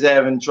say she's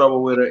having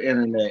trouble with her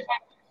internet.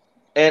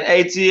 And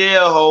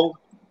ATL ho,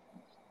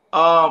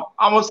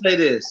 I'm gonna say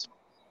this.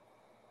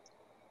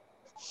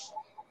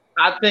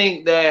 I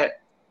think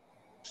that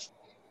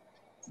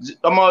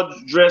I'm gonna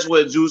address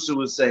what Juicy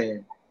was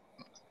saying.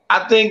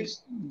 I think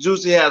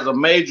Juicy has a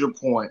major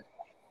point.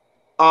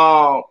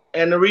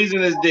 And the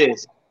reason is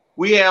this: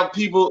 we have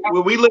people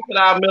when we look at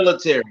our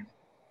military,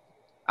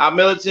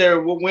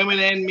 women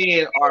and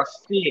men are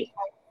fit,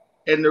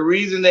 and the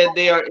reason that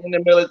they are in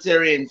the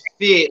military and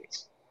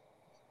fit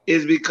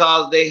is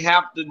because they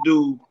have to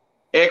do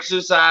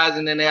exercise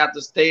and then they have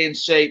to stay in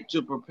shape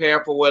to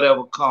prepare for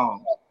whatever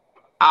comes.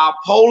 Our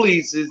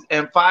police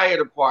and fire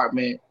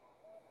department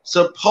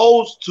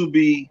supposed to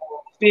be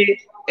fit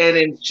and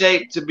in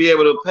shape to be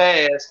able to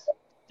pass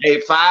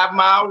a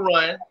 5-mile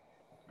run,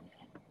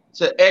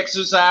 to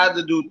exercise,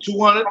 to do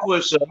 200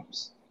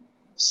 push-ups,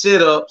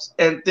 sit-ups,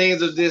 and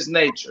things of this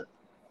nature.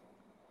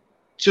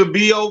 To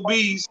be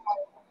obese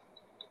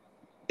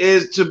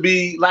is to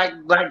be, like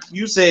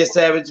you said,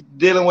 Savage,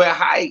 dealing with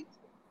height.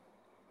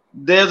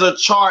 There's a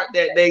chart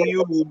that they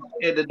use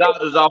in the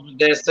doctor's office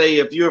that say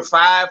if you're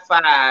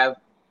 5'5"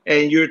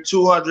 and you're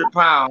 200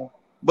 pounds,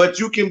 but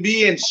you can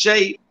be in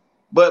shape,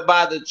 but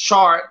by the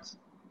chart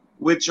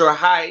with your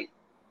height,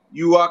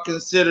 you are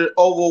considered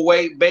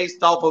overweight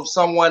based off of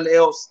someone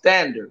else's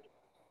standard.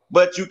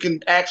 But you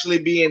can actually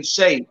be in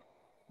shape.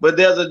 But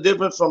there's a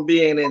difference from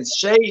being in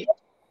shape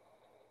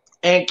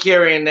and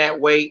carrying that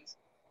weight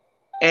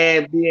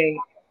and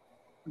being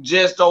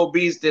just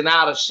obese and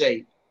out of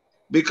shape.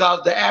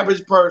 Because the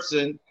average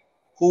person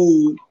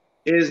who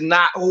is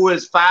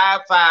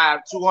 5'5",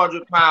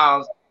 200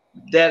 pounds,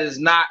 that is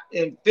not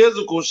in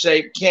physical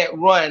shape can't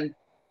run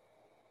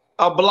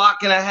a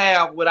block and a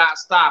half without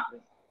stopping.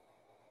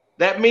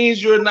 That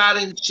means you're not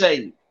in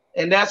shape.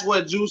 And that's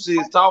what Juicy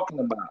is talking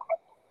about.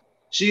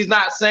 She's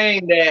not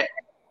saying that,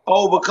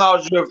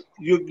 because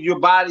your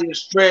body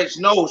is stretched.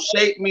 No,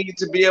 shape means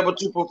to be able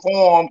to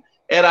perform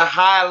at a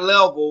high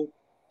level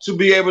to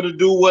be able to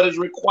do what is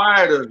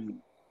required of you.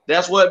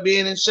 That's what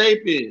being in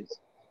shape is.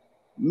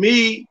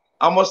 Me,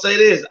 I'm going to say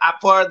this. As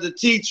far as the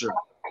teacher,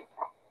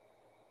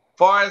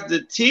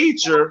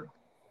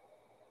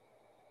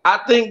 I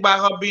think by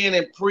her being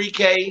in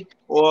pre-K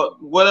or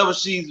whatever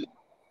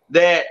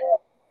that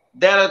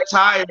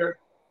attire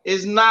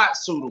is not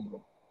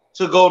suitable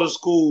to go to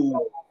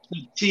school to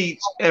teach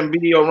and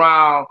be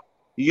around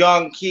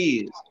young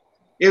kids.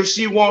 If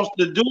she wants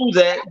to do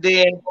that,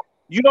 then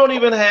you don't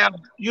even have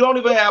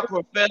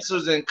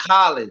professors in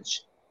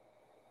college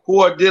who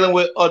are dealing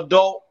with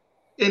adult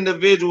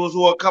individuals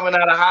who are coming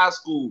out of high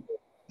school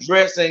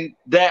dressing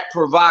that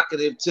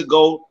provocative to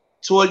go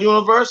to a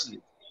university.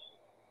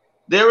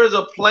 There is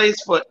a place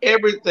for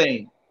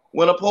everything.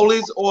 When a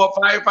police or a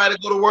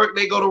firefighter go to work,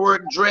 they go to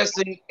work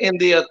dressing in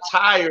the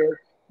attire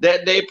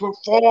that they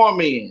perform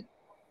in.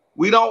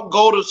 We don't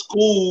go to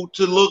school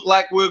to look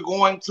like we're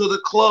going to the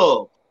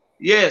club.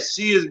 Yes,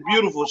 she is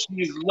beautiful.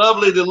 She is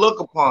lovely to look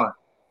upon.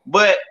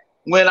 But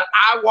when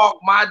I walk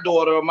my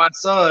daughter or my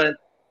son,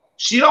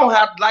 she don't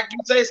have, like you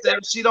say,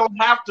 Steph, she don't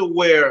have to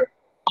wear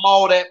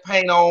all that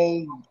paint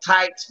on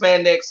tight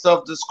spandex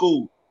stuff to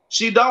school.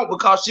 She don't,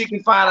 because she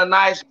can find a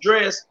nice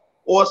dress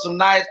or some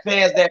nice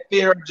pants that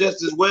fit her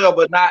just as well,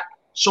 but not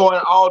showing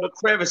all the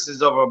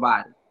crevices of her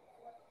body.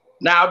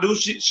 Now,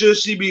 should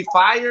she be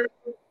fired?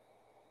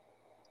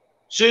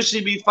 Should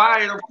she be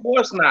fired? Of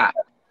course not.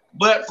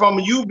 But from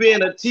you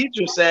being a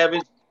teacher,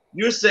 Savage,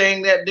 you're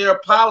saying that there are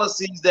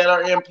policies that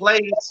are in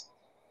place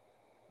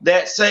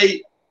that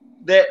say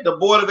that the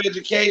Board of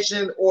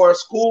Education or a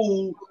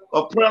school,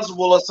 a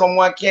principal or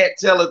someone can't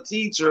tell a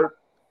teacher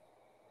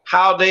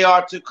how they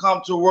are to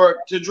come to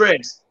work to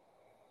dress.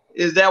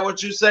 Is that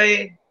what you're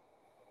saying?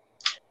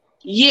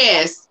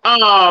 Yes.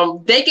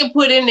 They can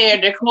put in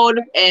there their code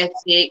of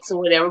ethics or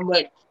whatever,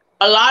 but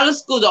a lot of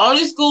schools, the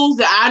only schools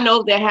that I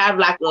know that have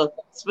like a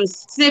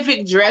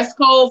specific dress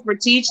code for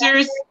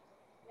teachers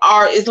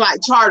is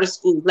like charter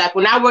schools. Like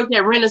when I worked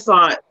at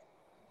Renaissance,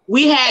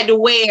 we couldn't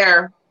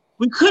wear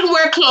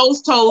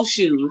closed-toe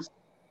shoes.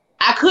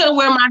 I couldn't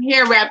wear my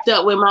hair wrapped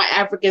up with my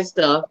African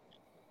stuff.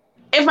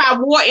 If I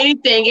wore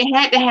anything, it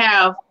had to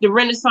have the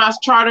Renaissance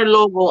Charter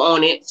logo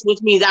on it,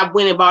 which means I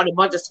went and bought a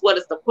bunch of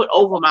sweaters to put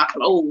over my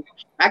clothes.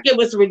 Like, it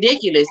was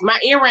ridiculous. My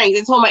earrings,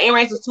 they told my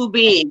earrings were too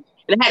big,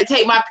 and I had to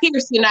take my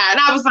piercing out. And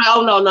I was like,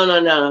 oh, no.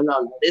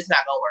 It's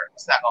not going to work.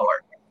 It's not going to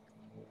work.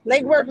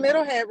 Lake Worth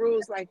Middle had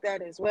rules like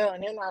that as well,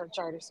 and they're not a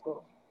charter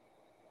school.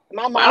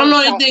 My mom I don't know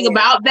taught anything there.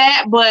 about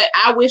that, but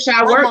I wish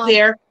I My worked mom-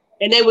 there,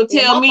 and they would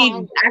Yeah, tell my me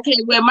mom- I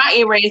can't wear my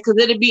earrings because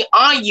it'll be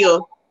on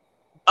your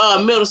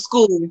middle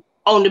school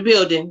on the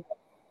building.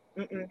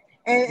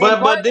 And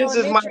But this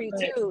is my elementary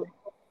thing. too.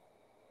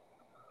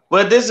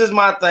 But this is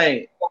my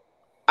thing.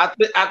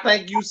 I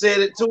think you said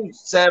it too,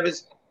 Savage.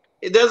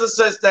 There's a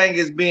such thing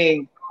as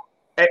being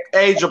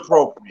age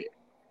appropriate.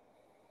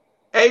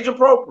 Age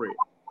appropriate.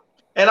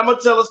 And I'm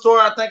gonna tell a story.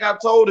 I think I've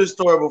told this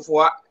story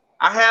before.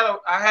 I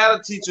had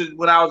a teacher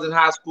when I was in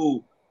high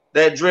school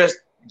that dressed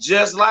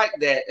just like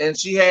that, and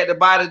she had the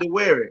body to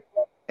wear it.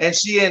 And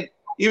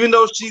even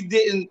though she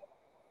didn't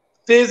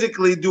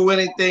physically do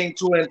anything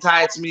to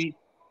entice me,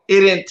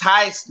 it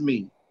enticed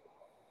me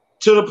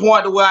to the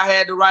point to where I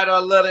had to write her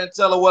a letter and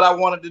tell her what I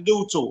wanted to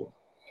do to her.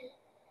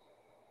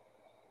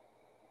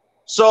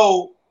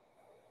 So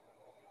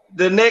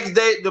the next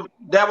day,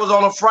 that was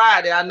on a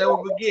Friday. I never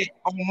forget.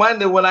 On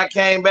Monday when I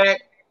came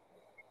back,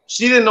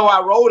 she didn't know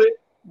I wrote it,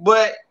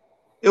 but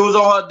it was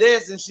on her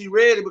desk and she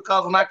read it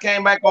because when I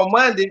came back on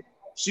Monday,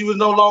 she was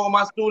no longer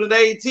my student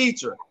aid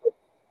teacher.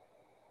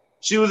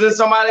 She was in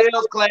somebody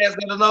else's class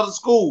at another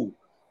school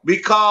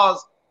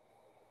because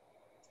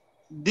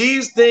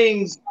these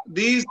things,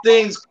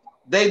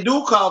 they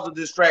do cause a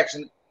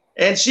distraction.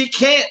 And she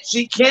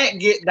can't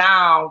get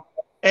down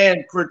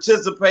and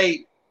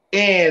participate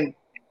in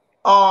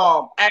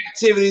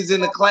activities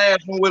in the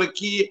classroom with a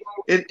kid.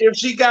 If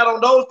she got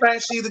on those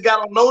things, she either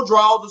got on no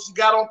drawers or she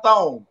got on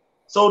thongs.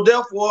 So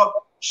therefore,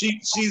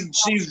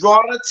 she's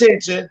drawing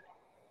attention.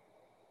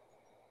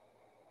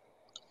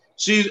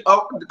 She's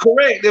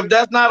correct. If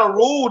that's not a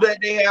rule that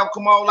they have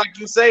come on, like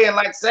you say, and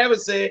like Savage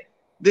said,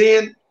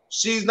 then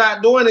she's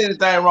not doing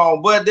anything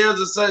wrong. But there's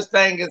a such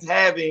thing as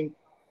having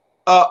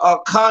a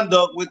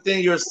conduct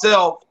within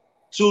yourself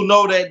to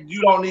know that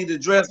you don't need to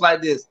dress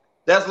like this.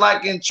 That's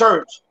like in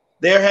church.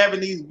 They're having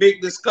these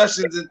big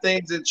discussions and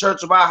things in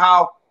church about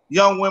how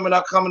young women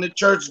are coming to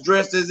church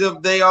dressed as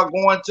if they are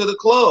going to the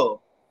club.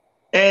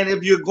 And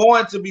if you're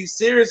going to be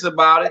serious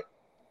about it,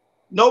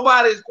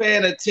 nobody's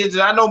paying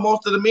attention. I know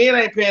most of the men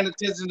ain't paying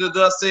attention to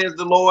thus says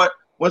the Lord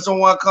when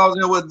someone comes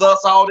in with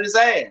thus all this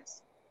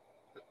ass.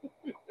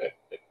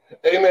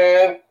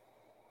 Amen.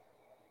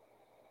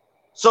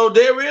 So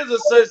there is a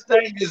such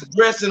thing as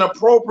dressing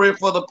appropriate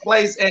for the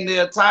place and the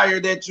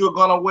attire that you're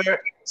going to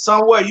wear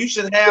somewhere. You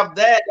should have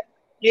that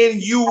in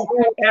you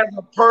as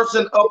a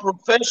person of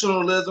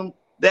professionalism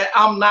that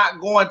I'm not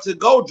going to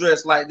go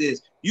dressed like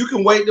this. You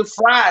can wait till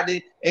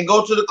Friday and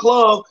go to the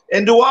club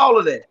and do all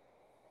of that.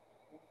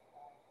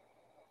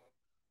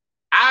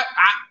 I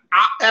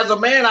as a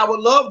man, I would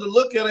love to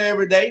look at her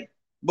every day,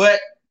 but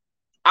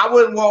I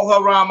wouldn't want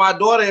her around my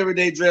daughter every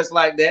day dressed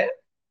like that.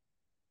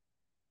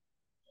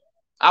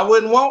 I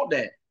wouldn't want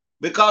that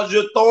because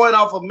you're throwing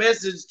off a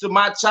message to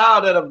my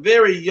child at a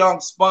very young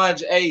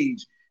sponge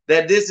age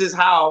that this is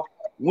how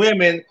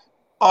women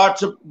are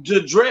to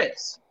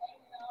dress.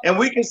 And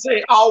we can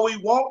say all we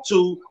want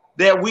to,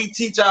 that we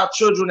teach our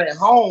children at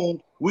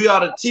home, we are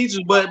the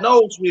teachers, but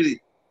no,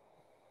 sweetie.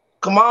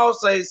 Kamal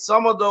say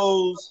some of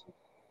those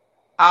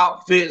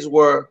outfits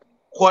were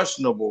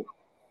questionable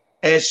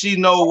and she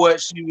know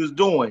what she was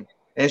doing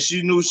and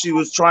she knew she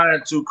was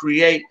trying to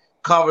create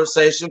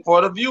conversation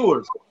for the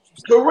viewers.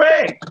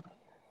 Correct.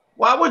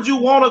 Why would you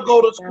want to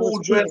go to school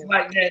dressed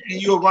like that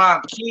and you're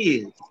around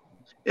kids?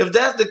 If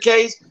that's the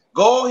case,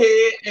 go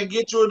ahead and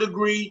get you a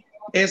degree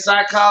in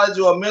psychology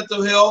or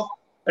mental health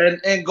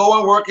and go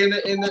and work in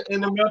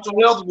the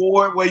mental health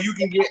ward where you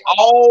can get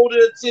all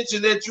the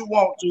attention that you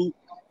want to,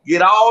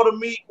 get all the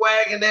meat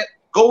wagging that.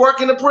 Go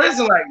work in the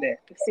prison like that.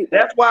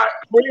 That's why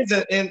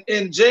prison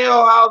in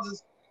jail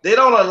houses, they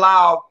don't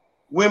allow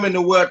women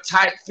to wear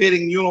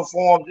tight-fitting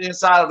uniforms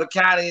inside of the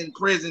county in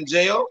prison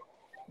jail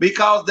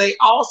because they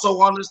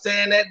also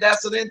understand that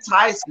that's an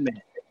enticement.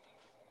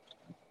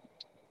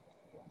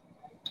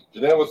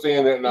 Janelle was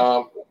saying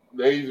that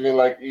they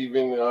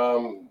even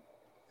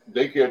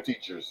daycare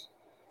teachers,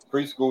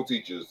 preschool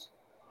teachers,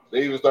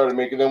 they even started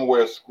making them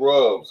wear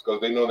scrubs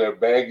because they know they're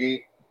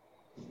baggy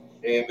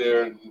and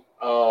they're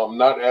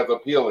not as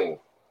appealing.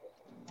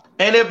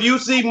 And if you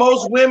see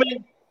most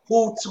women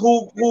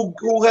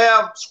who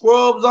have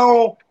scrubs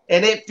on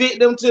and it fit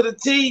them to the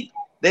T,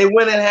 they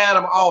went and had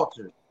them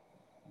altered.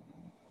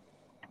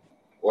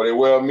 Or they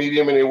wear a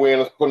medium and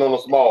they put on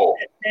a small.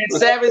 And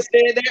Savage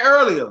said that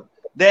earlier,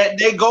 that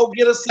they go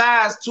get a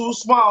size too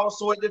small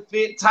so it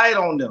fit tight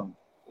on them.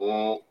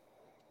 Mm.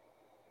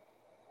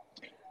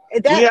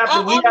 We have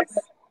to.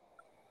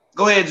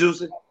 Go ahead,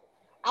 Juicy.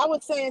 I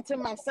was saying to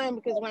my son,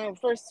 because when I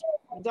first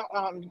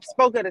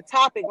spoke of the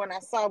topic, when I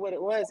saw what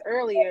it was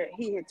earlier,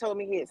 he had told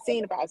me he had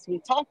seen about it, so we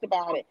talked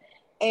about it.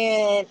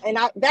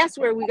 That's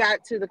where we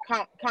got to the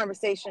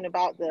conversation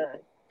about the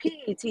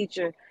PE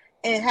teacher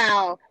and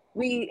how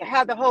we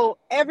have the whole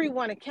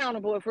everyone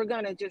accountable if we're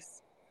going to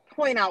just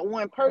point out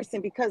one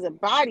person because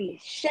of body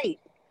shape.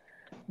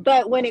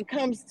 But when it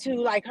comes to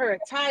like her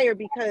attire,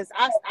 because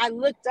I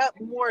looked up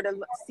more to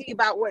see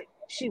about what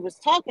she was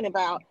talking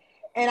about,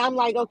 and I'm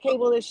like, okay,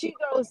 well, if she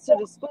goes to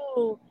the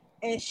school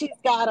and she's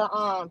got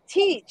to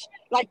teach,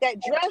 like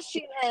that dress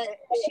she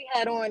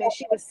had on, and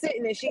she was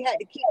sitting and she had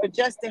to keep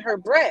adjusting her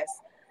breasts.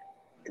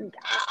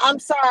 I'm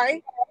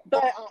sorry,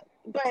 but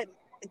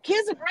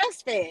kids are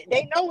breastfed.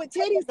 They know what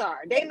titties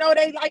are. They know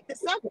they like to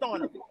suck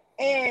on them,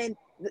 and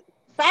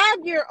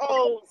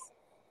 5-year-olds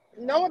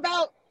know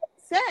about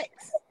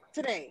sex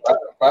today.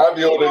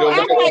 5-year-old, they don't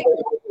look like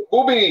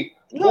booby,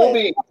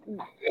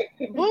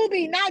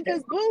 not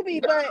just booby,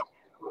 but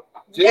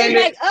they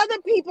like other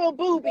people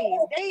boobies.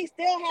 They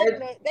still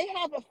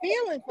have a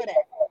feeling for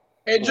that.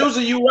 And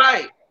Juicy, you're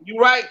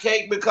right,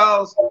 Kate,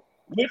 because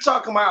we're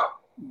talking about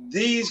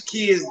these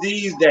kids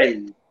these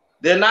days.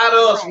 They're not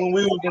us when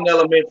we was in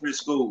elementary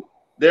school.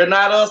 They're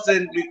not us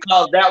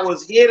because that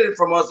was hidden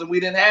from us and we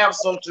didn't have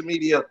social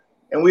media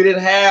and we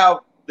didn't have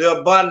the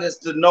abundance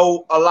to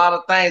know a lot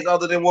of things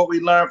other than what we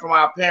learned from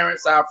our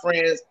parents, our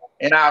friends,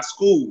 and our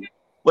school.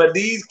 But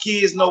these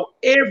kids know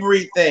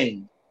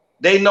everything.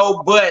 They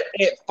know butt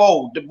at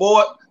 4.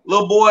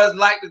 Little boys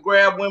like to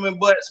grab women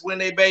butts when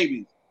they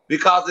babies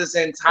because it's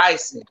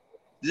enticing.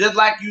 Just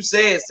like you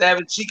said,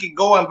 Savage, she could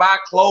go and buy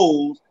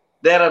clothes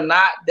that are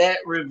not that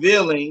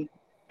revealing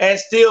and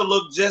still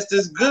look just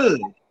as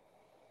good.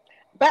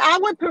 But I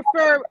would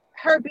prefer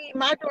her being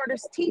my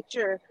daughter's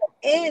teacher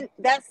in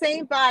that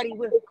same body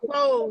with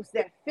clothes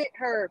that fit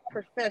her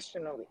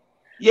professionally.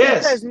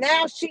 Yes. Because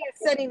now she is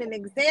setting an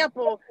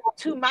example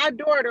to my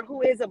daughter,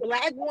 who is a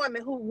Black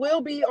woman who will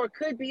be or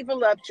could be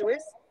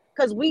voluptuous,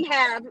 because we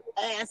have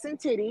ass and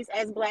titties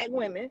as Black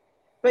women,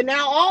 but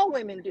now all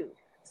women do.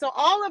 So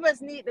all of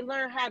us need to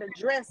learn how to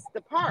dress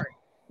the part,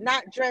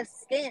 not dress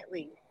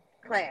scantily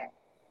clad.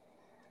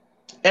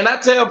 And I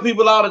tell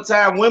people all the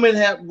time, women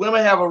have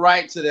a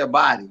right to their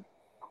body.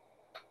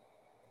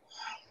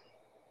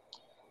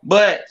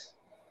 But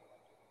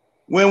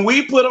when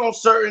we put on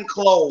certain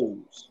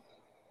clothes,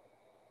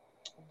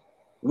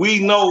 we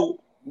know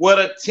what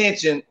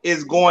attention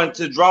is going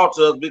to draw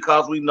to us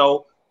because we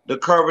know the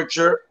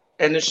curvature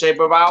and the shape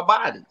of our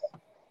bodies.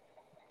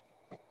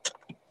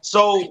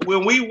 So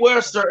when we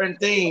wear certain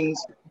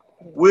things,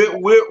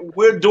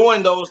 we're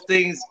doing those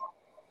things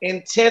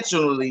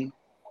intentionally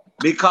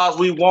because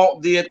we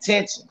want the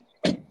attention.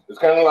 It's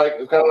kind of like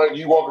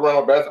you walk around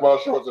with basketball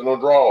shorts and no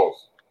drawers.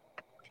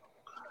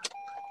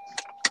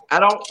 I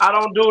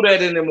don't do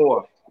that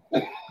anymore.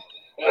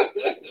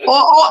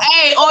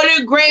 Or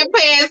the gray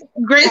pants,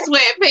 gray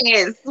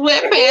sweatpants.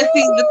 Sweatpants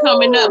season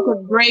coming up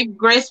because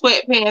gray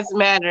sweatpants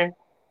matter.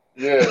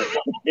 Yeah.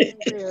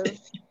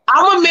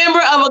 I'm a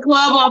member of a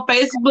club on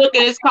Facebook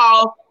and it's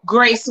called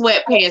Gray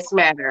Sweatpants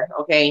Matter.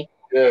 Okay.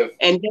 Yes.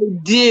 And they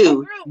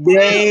do.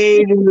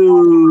 They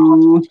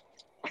do.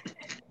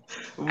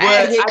 I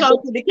had to get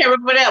close to the camera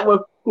for that one.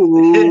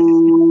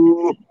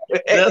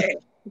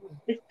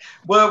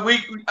 Well,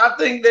 I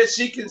think that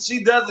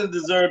she doesn't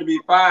deserve to be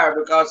fired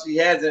because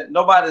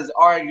nobody's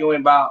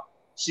arguing about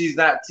she's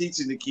not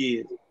teaching the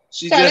kids.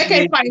 She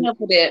can't fight her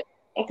for that.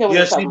 Okay,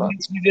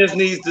 she just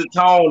needs to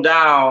tone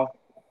down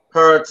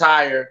her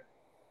attire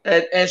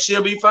and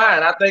she'll be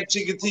fine. I think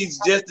she can teach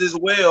just as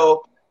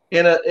well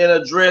in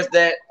a dress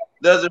that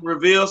doesn't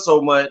reveal so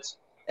much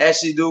as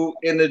she do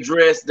in the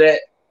dress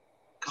that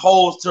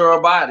holds to her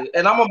body.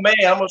 And I'm a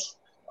man.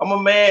 I'm a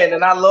man,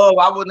 and I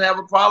wouldn't have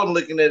a problem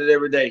looking at it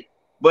every day.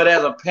 But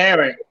as a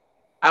parent,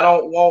 I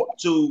don't want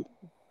to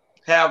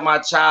have my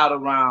child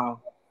around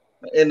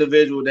an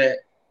individual that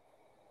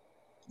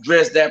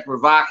dressed that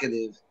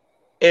provocative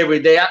every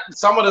day.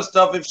 Some of the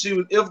stuff,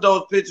 if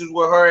those pictures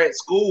were her at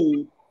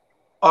school,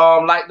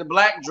 like the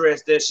black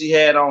dress that she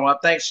had on, I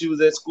think she was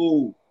at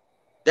school.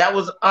 That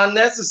was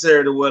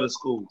unnecessary to wear to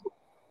school.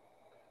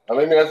 Now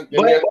let me ask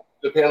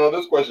the panel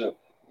this question.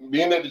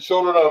 Being that the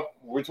children are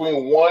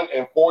between 1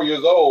 and 4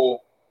 years old,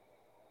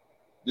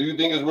 do you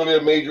think it's really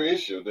a major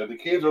issue that the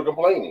kids are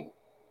complaining?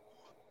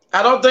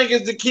 I don't think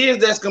it's the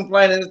kids that's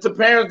complaining. It's the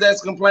parents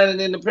that's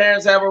complaining, and the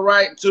parents have a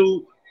right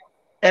to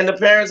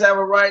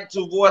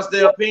voice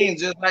their opinion,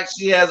 just like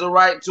she has a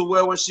right to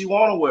wear what she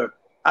want to wear.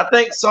 I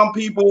think some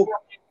people,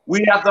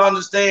 we have to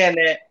understand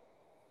that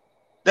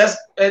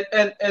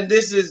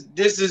this is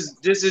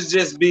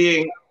just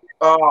being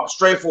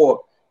straightforward.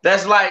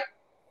 That's like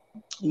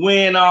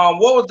when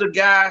what was the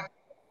guy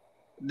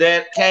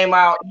that came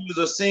out? He was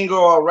a singer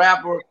or a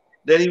rapper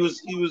that he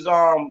was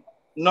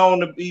known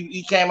to be.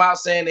 He came out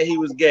saying that he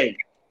was gay.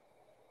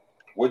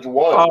 Which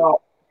one?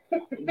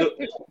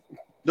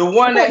 The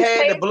one that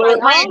had the blood.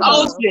 Frank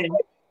Ocean.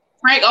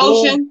 Frank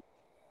Ocean.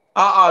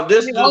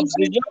 This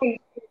the young.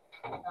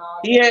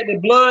 He had the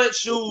blood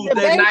shoes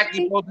that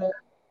Nike was at.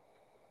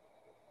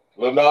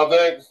 Lil Nas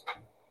X.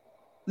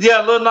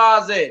 Yeah, Lil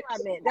Nas X.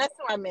 That's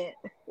what I meant.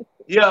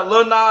 Yeah,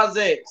 Lil Nas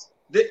X.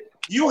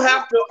 you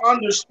have to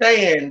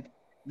understand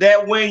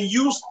that when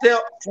you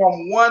step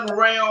from one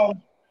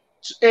realm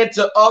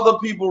into other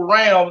people's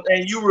realms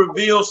and you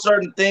reveal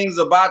certain things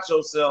about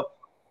yourself,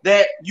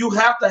 that you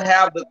have to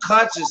have the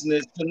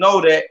consciousness to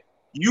know that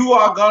you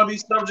are going to be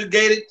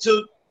subjugated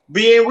to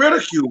being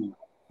ridiculed.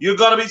 You're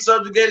going to be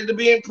subjugated to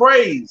being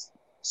praised.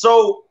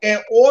 So in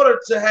order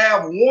to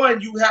have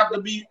one, you have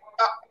to be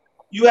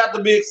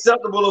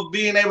acceptable of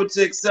being able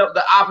to accept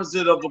the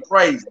opposite of the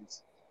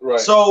praises. Right.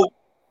 So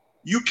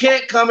you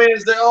can't come in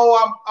and say,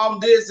 "Oh, I'm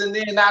this," and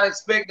then not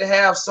expect to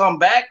have some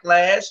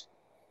backlash.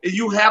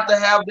 You have to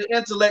have the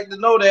intellect to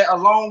know that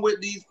along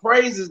with these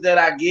praises that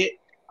I get,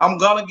 I'm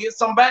gonna get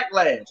some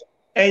backlash.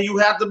 And you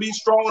have to be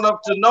strong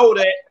enough to know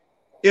that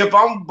if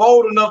I'm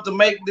bold enough to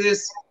make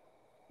this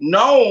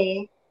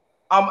known,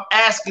 I'm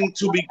asking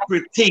to be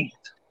critiqued.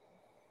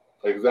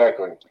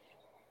 Exactly.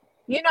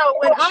 You know,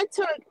 when I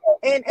took,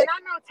 and I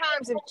know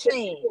times have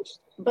changed,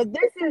 but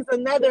this is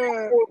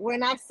another,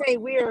 when I say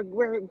we're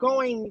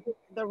going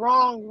the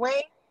wrong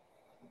way,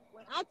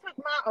 when I took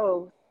my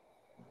oath.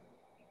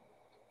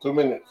 2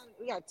 minutes.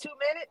 We got 2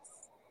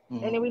 minutes,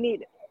 and then we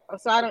need,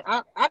 so I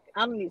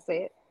don't need to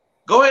say it.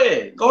 Go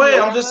ahead.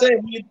 I'm just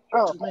saying.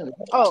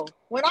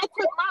 When I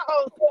took my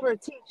oath for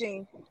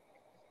teaching,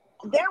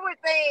 there were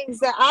things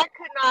that I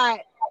could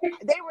not.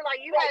 They were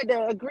like, you had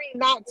to agree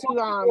not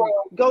to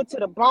go to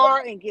the bar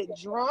and get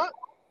drunk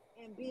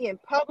and be in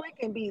public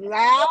and be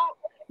loud.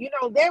 You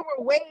know, there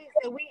were ways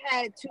that we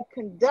had to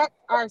conduct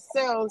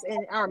ourselves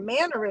and our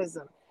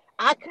mannerism.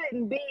 I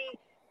couldn't be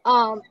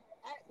at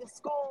the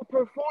school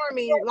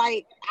performing,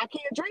 like I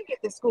can't drink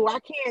at the school. I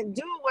can't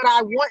do what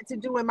I want to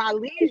do in my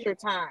leisure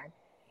time.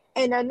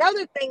 And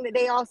another thing that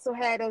they also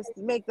had us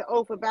make the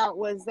oath about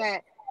was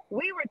that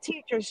we were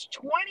teachers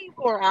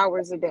 24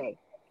 hours a day.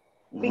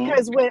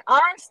 Because when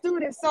our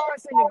students saw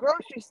us in the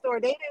grocery store,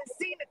 they didn't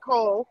see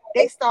Nicole,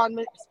 they saw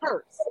Miss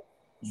Purse.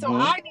 So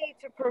I need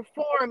to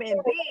perform and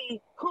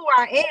be who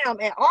I am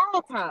at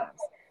all times.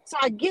 So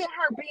I get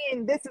her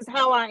being, this is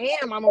how I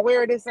am. I'm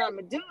aware of this, I'm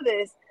going to do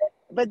this.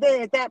 But then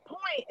at that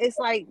point, it's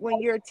like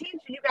when you're a teacher,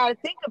 you got to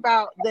think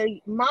about the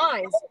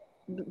minds,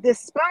 the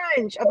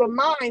sponge of a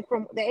mind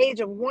from the age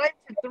of 1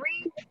 to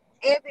 3.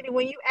 Anthony,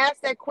 when you ask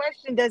that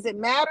question, does it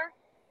matter?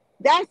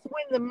 That's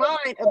when the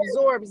mind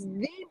absorbs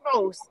the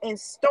most and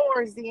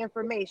stores the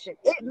information.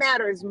 It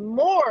matters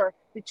more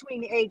between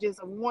the ages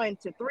of 1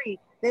 to 3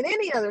 than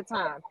any other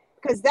time,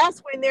 because that's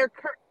when they're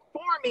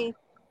forming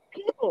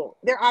people,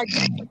 their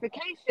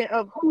identification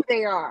of who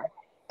they are.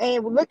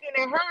 And looking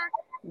at her,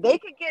 they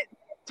could get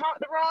taught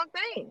the wrong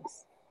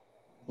things.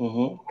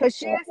 Because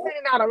she is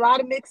sending out a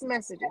lot of mixed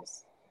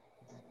messages.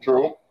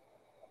 True.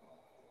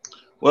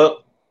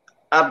 Well,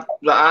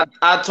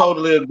 I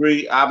totally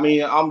agree. I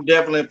mean, I'm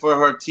definitely for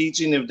her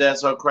teaching. If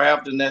that's her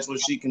craft and that's what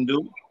she can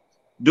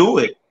do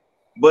it.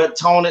 But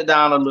tone it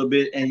down a little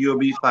bit and you'll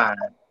be fine.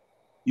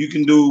 You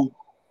can do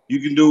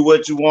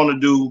what you want to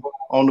do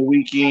on the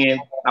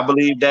weekend. I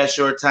believe that's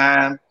your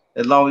time,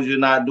 as long as you're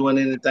not doing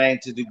anything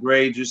to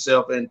degrade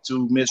yourself and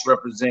to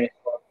misrepresent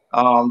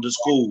the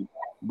school.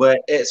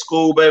 But at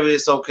school, baby,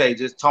 it's okay.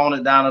 Just tone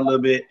it down a little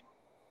bit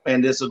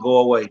and this will go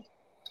away.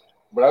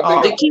 But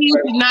I think the key is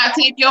to not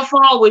take your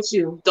phone with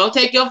you. Don't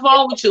take your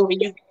phone with you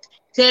when you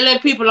telling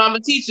people I'm a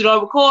teacher.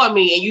 Don't record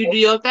me and you do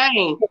your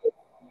thing.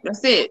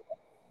 That's it.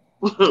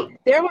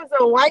 There was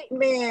a white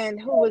man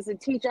who was a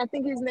teacher. I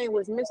think his name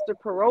was Mr.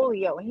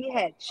 Parolio, and he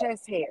had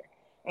chest hair,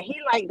 and he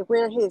liked to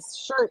wear his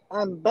shirt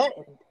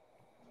unbuttoned,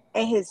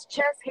 and his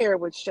chest hair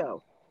would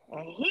show,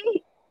 and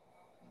he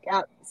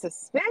got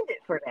suspended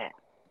for that.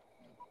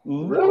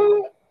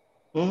 Really?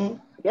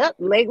 Yep,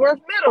 Lake Worth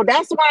Middle.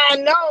 That's why I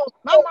know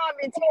my mom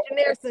been teaching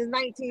there since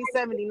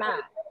 1979.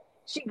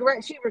 She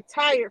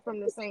retired from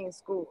the same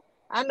school.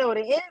 I know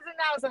the ins and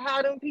outs of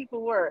how them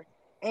people were.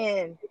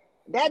 And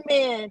that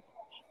man,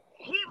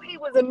 he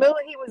was in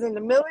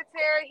the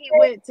military. He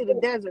went to the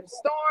Desert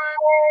Storm.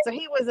 So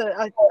he was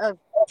a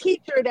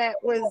teacher that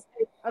was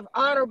of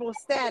honorable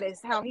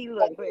status, how he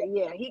looked. But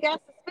yeah, he got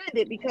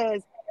suspended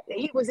because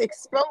he was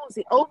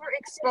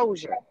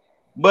overexposure.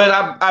 But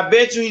I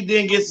bet you he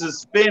didn't get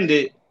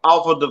suspended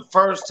off of the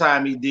first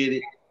time he did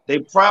it. They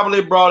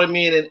probably brought him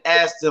in and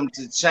asked him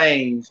to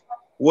change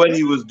what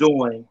he was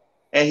doing.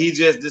 And he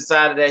just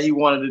decided that he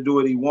wanted to do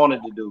what he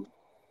wanted to do.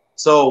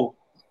 So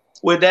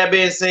with that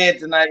being said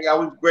tonight,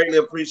 y'all, we greatly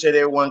appreciate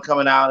everyone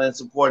coming out and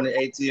supporting the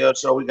ATL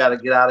show. We got to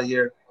get out of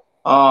here.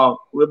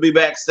 We'll be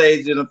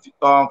backstage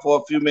for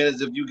a few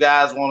minutes. If you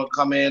guys want to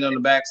come in on the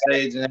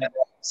backstage and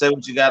say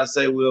what you got to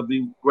say, we'll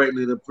be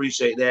greatly to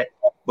appreciate that.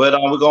 But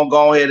we're going to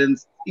go ahead and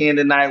end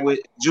the night with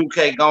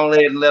Juke. Go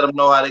ahead and let them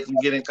know how they can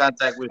get in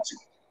contact with you.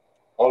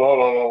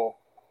 Hold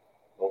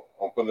on.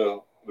 I'm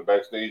putting the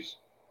backstage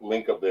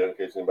link up there in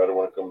case anybody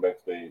want to come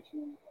backstage.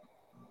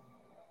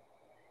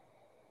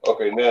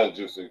 Okay, now,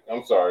 Juicy.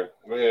 I'm sorry.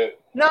 Go ahead.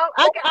 No,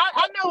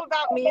 I know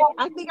about me.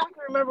 I think I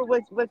can remember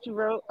what you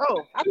wrote.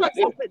 Oh, I thought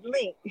you put the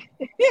link.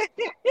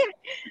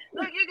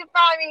 Look, you can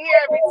find me here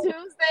every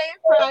Tuesday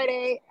and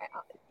Friday,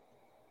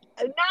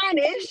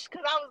 9-ish,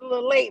 because I was a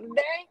little late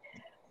today.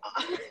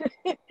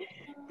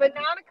 for 9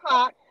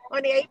 o'clock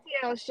on the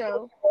ATL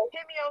show.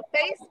 Hit me on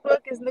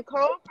Facebook is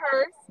Nicole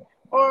Purse,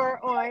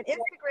 or on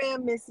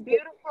Instagram, Miss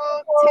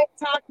Beautiful,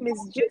 TikTok, Miss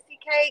Juicy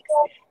Cakes,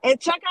 and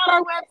check out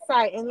our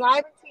website,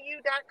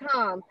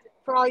 enliventoyou.com,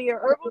 for all your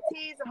herbal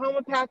teas and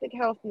homeopathic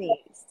health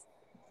needs.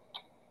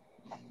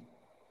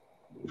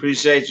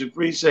 Appreciate you.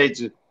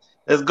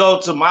 Let's go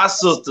to my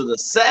sister, the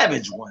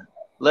Savage one.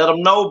 Let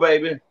them know,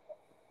 baby.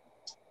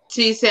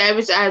 T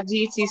Savage,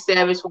 IG T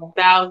Savage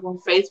 1000,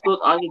 Facebook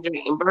Anya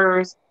Drake and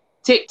Birds,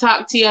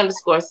 TikTok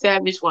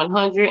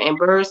T_Savage100, and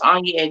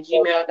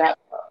birdsanya@gmail.com.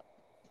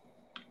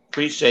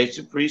 Appreciate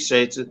you.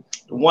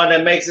 The one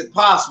that makes it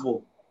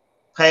possible.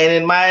 Pain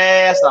in my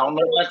ass. I don't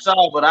know about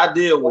y'all, but I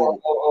deal with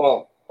it.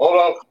 Hold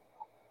on.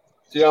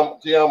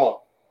 Tiama.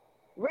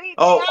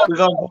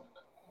 Oh,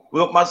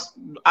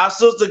 our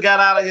sister got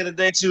out of here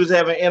today. She was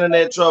having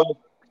internet trouble.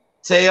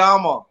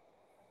 Tiama,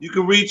 you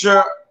can reach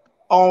her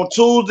on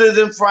Tuesdays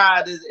and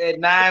Fridays at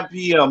 9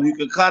 p.m. You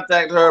can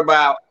contact her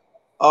about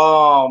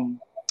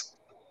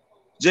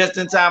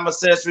just-in-time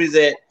accessories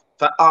at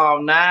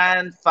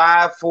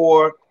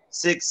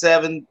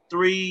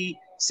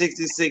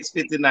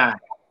 954-673-6659.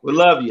 We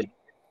love you.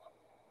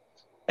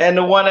 And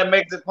the one that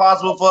makes it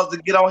possible for us to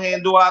get on here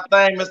and do our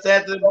thing, Mr.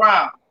 Anthony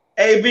Brown.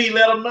 AB,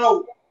 let them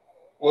know.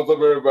 What's up,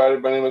 everybody?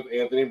 My name is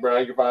Anthony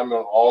Brown. You can find me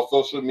on all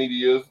social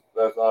medias.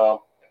 That's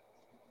oh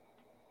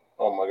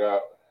my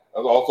God.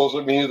 That's all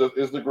social media. That's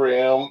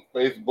Instagram,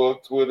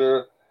 Facebook,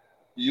 Twitter,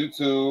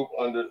 YouTube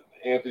under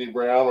Anthony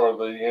Brown or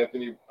the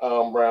Anthony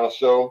Brown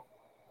Show.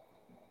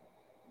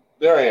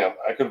 There I am.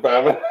 I couldn't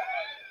find me.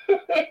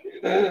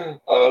 The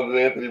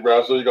Anthony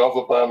Brown Show. You can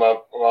also find my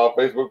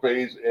Facebook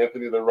page,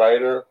 Anthony the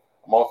Writer.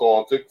 I'm also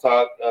on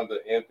TikTok under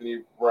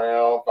Anthony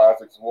Brown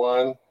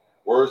 561.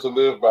 Words to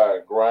live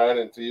by. Grind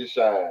until you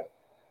shine.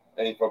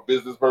 And for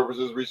business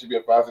purposes, reach me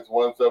at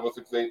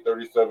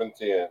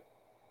 561-768-3710.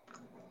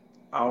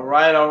 All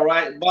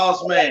right,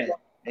 boss man.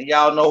 And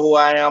y'all know who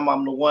I am.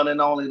 I'm the one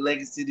and only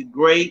Legacy the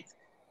Great.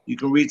 You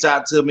can reach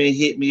out to me and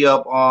hit me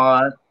up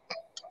on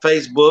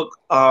Facebook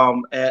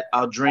at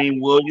Dream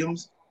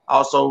Williams.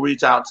 Also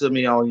reach out to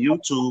me on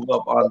YouTube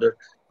up under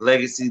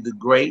Legacy the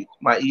Great.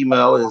 My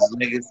email is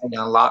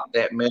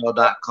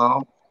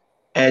legacyunlocked@mail.com.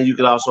 And you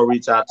can also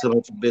reach out to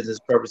me for business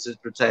purposes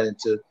pertaining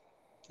to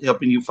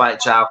helping you fight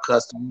child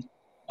custody,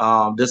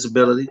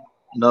 disability,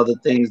 and other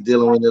things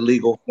dealing with the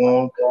legal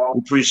form.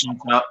 We appreciate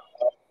that.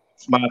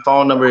 My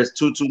phone number is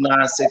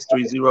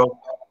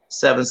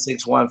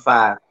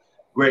 229-630-7615.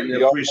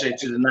 Greatly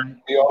appreciate you tonight.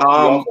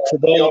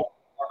 Today,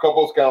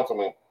 couples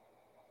counseling.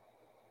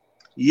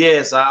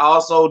 Yes, I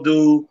also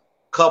do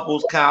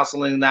couples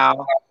counseling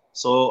now.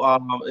 So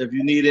if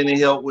you need any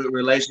help with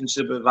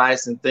relationship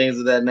advice and things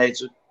of that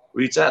nature,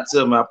 reach out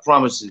to me. I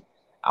promise you.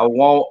 I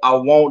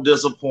won't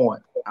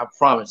disappoint. I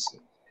promise you.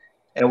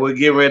 And we're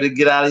getting ready to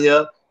get out of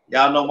here.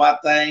 Y'all know my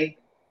thing.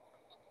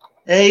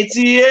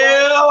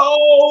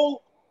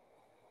 ATL.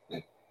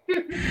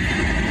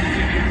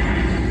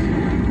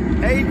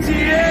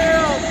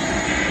 ATL.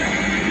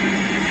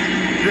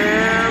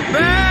 They're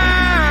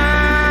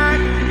back.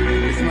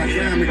 It's my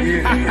time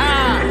again.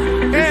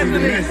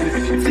 Anthony,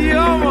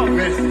 Tiama,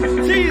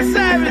 T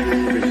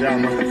Savage,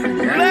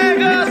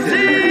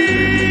 Legacy.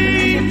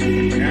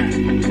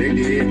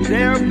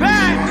 They're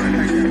back.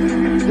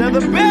 They're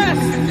the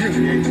best.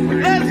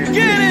 Let's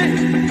get it.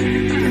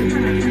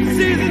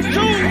 Season 2.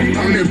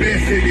 I'm the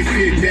best at this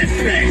shit, that's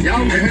fact.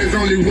 And there's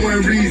only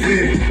one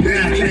reason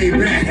that I came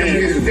back. I'm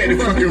here to set the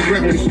fucking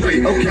record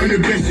straight. Okay, I'm the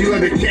best you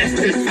ever catch,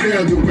 just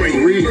spell the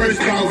way.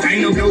 First off,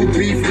 ain't no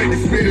beef with the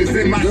spitters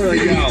in my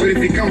city. But if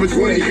it comes with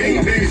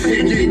 28, then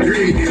shit get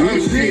gritty. I'm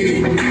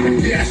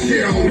shitty. Yeah, I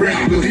shit on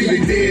rappers.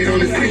 Even dead on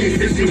the scene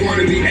since you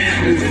wanna be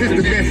actors. It's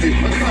the message.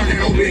 I'm talking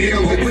open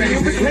hills and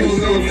places.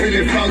 Schools over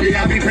feeling foggy.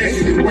 I'll be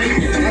patiently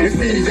waiting. It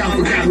seems y'all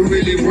forgot who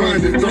really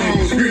runs the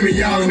throne. Screaming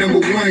y'all number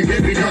one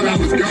just because I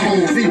was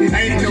gone. See,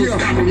 ain't no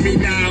stopping me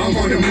now. I'm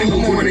on the move.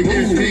 Going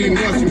against Team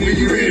Muscle when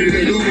you ready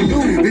to lose.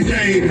 The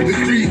game, the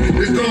street,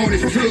 the zone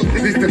is took.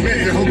 This the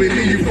message. Hope it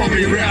leave you from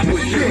me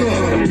rappers.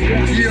 Sure.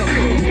 Yeah.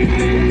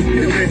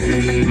 The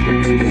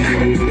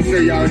message. So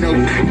y'all know.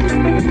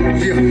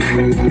 Yeah.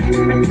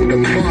 The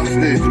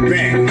monster is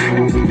back.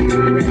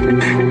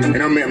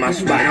 And I'm at my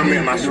spot.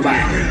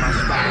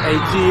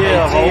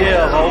 ATL,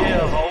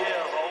 ho.